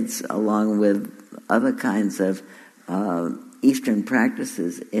States, along with other kinds of Eastern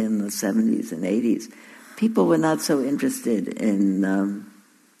practices in the 70s and 80s, people were not so interested in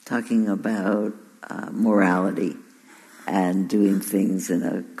talking about morality and doing things in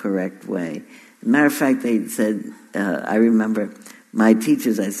a correct way. As a matter of fact, they said, I remember my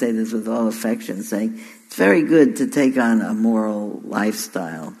teachers, I say this with all affection, saying, it's very good to take on a moral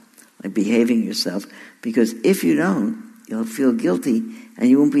lifestyle, like behaving yourself, because if you don't, you'll feel guilty and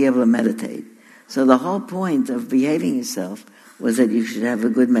you won't be able to meditate. So the whole point of behaving yourself was that you should have a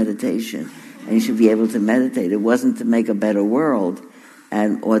good meditation and you should be able to meditate. It wasn't to make a better world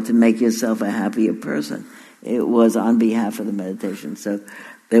or to make yourself a happier person. It was on behalf of the meditation. So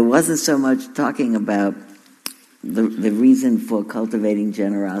there wasn't so much talking about the reason for cultivating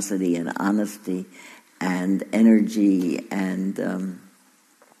generosity and honesty and energy and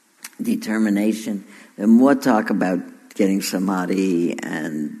determination. And more talk about getting samadhi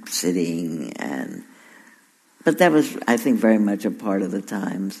and sitting but that was, I think, very much a part of the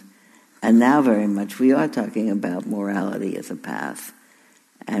times. And now very much we are talking about morality as a path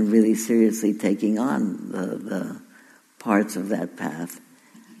and really seriously taking on the parts of that path.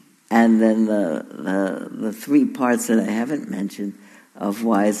 And then the 3 parts that I haven't mentioned of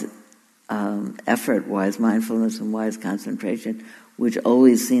wise effort, wise mindfulness, and wise concentration, which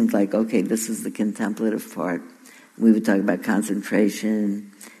always seemed like, okay, this is the contemplative part. We would talk about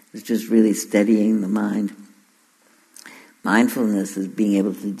concentration. It's just really steadying the mind. Mindfulness is being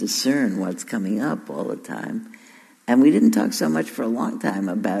able to discern what's coming up all the time. And we didn't talk so much for a long time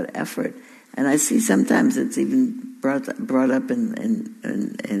about effort. And I see sometimes it's even brought up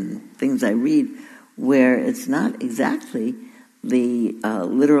in things I read where it's not exactly the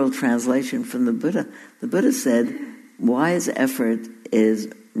literal translation from the Buddha. The Buddha said, wise effort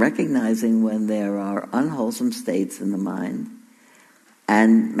is recognizing when there are unwholesome states in the mind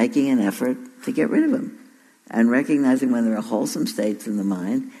and making an effort to get rid of them. And recognizing when there are wholesome states in the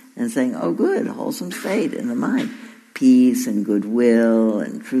mind and saying, oh good, wholesome state in the mind. Peace and goodwill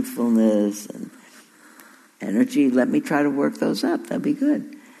and truthfulness and energy, let me try to work those up. That'd be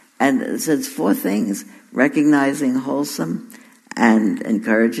good. And so it's 4 things. Recognizing wholesome and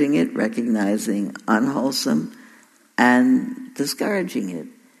encouraging it, recognizing unwholesome and discouraging it,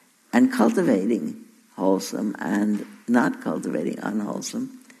 and cultivating wholesome and not cultivating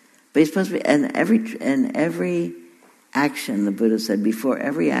unwholesome. But you're supposed to be, and every action, the Buddha said, before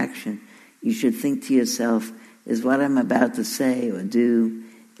every action, you should think to yourself, is what I'm about to say or do,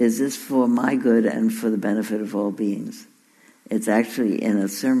 is this for my good and for the benefit of all beings? It's actually in a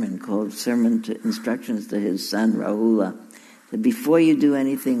sermon called Sermon to Instructions to his son Rahula, that before you do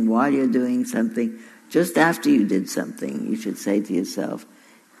anything, while you're doing something, just after you did something, you should say to yourself,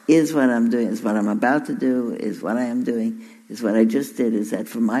 is what I'm doing, is what I'm about to do, is what I am doing, is what I just did, is that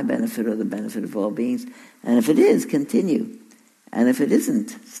for my benefit or the benefit of all beings? And if it is, continue. And if it isn't,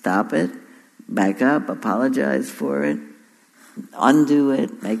 stop it, back up, apologize for it, undo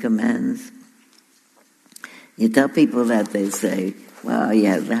it, make amends. You tell people that, they say, well, you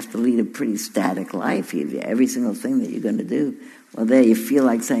have to lead a pretty static life. Every single thing that you're going to do. Well, there you feel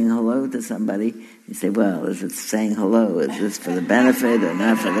like saying hello to somebody. You say, well, is it saying hello? Is this for the benefit or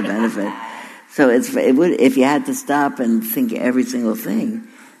not for the benefit? So it would, if you had to stop and think every single thing,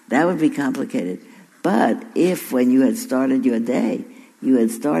 that would be complicated. But if, when you had started your day, you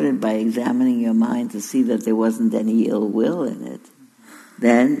had started by examining your mind to see that there wasn't any ill will in it,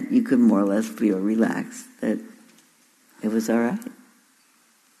 then you could more or less feel relaxed that it was all right.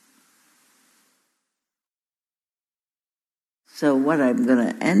 So what I'm going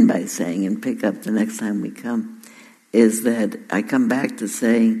to end by saying, and pick up the next time we come, is that I come back to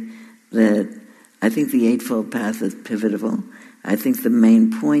saying that I think the Eightfold Path is pivotal. I think the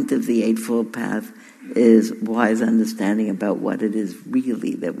main point of the Eightfold Path is wise understanding about what it is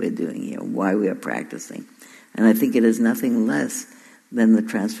really that we're doing here, why we are practicing. And I think it is nothing less than the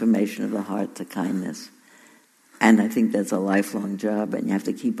transformation of the heart to kindness. And I think that's a lifelong job, and you have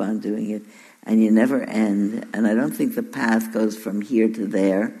to keep on doing it, and you never end. And I don't think the path goes from here to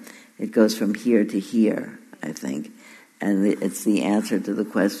there. It goes from here to here, I think. And it's the answer to the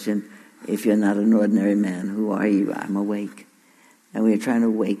question, if you're not an ordinary man, who are you? I'm awake. And we're trying to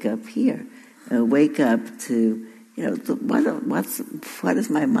wake up here. And wake up to, what is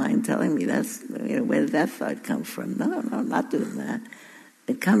my mind telling me? That's, where did that thought come from? No, I'm not doing that.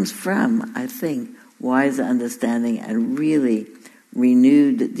 It comes from, I think, wise understanding and really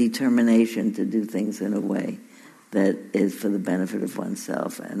renewed determination to do things in a way that is for the benefit of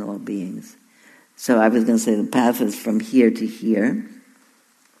oneself and all beings. So I was going to say the path is from here to here,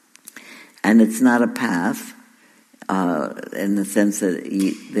 and it's not a path in the sense that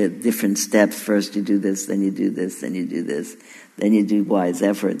the different steps. First you do this, then you do this, then you do this, then you do wise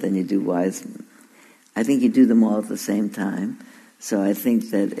effort, then you do wise. I think you do them all at the same time. So I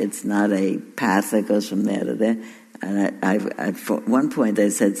think that it's not a path that goes from there to there. And at one point I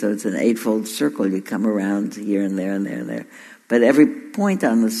said, so it's an eightfold circle. You come around here and there and there and there. But every point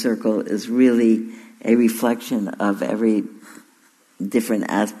on the circle is really a reflection of every different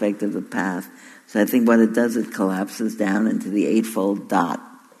aspect of the path. So I think what it does, it collapses down into the eightfold dot.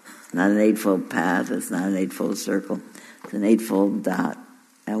 It's not an eightfold path. It's not an eightfold circle. It's an eightfold dot.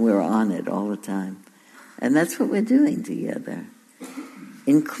 And we're on it all the time. And that's what we're doing together.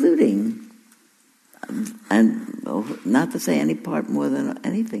 Including, and not to say any part more than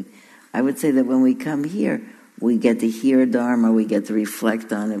anything, I would say that when we come here, we get to hear Dharma, we get to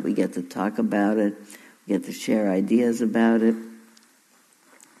reflect on it, we get to talk about it, we get to share ideas about it,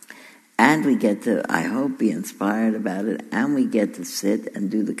 and we get to, I hope, be inspired about it, and we get to sit and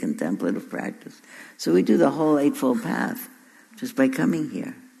do the contemplative practice. So we do the whole Eightfold Path just by coming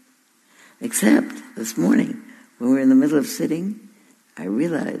here. Except this morning, when we were in the middle of sitting, I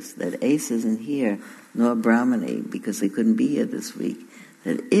realized that Ace isn't here, nor Brahmani, because they couldn't be here this week.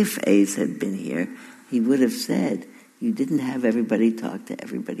 That if Ace had been here, he would have said, you didn't have everybody talk to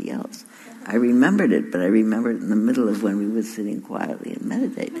everybody else. I remembered it, but I remembered it in the middle of when we were sitting quietly and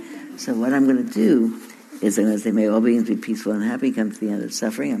meditate. So what I'm going to do is I'm going to say, may all beings be peaceful and happy, come to the end of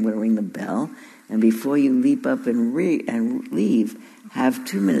suffering. I'm going to ring the bell. And before you leap up and leave, have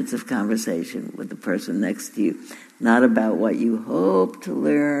 2 minutes of conversation with the person next to you. Not about what you hope to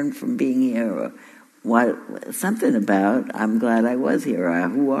learn from being here, or something about, I'm glad I was here, or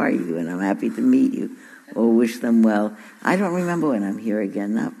who are you, and I'm happy to meet you, or wish them well. I don't remember when I'm here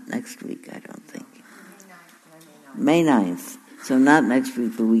again, not next week, I don't think. May 9th. So not next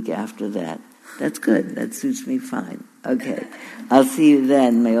week, the week after that. That's good. That suits me fine. Okay. I'll see you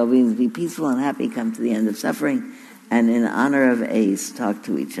then. May all beings be peaceful and happy, come to the end of suffering, and in honor of Ace, talk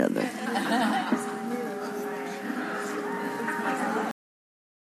to each other.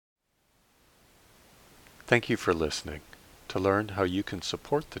 Thank you for listening. To learn how you can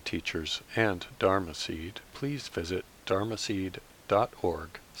support the teachers and Dharma Seed, please visit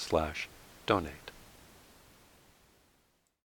dharmaseed.org/donate.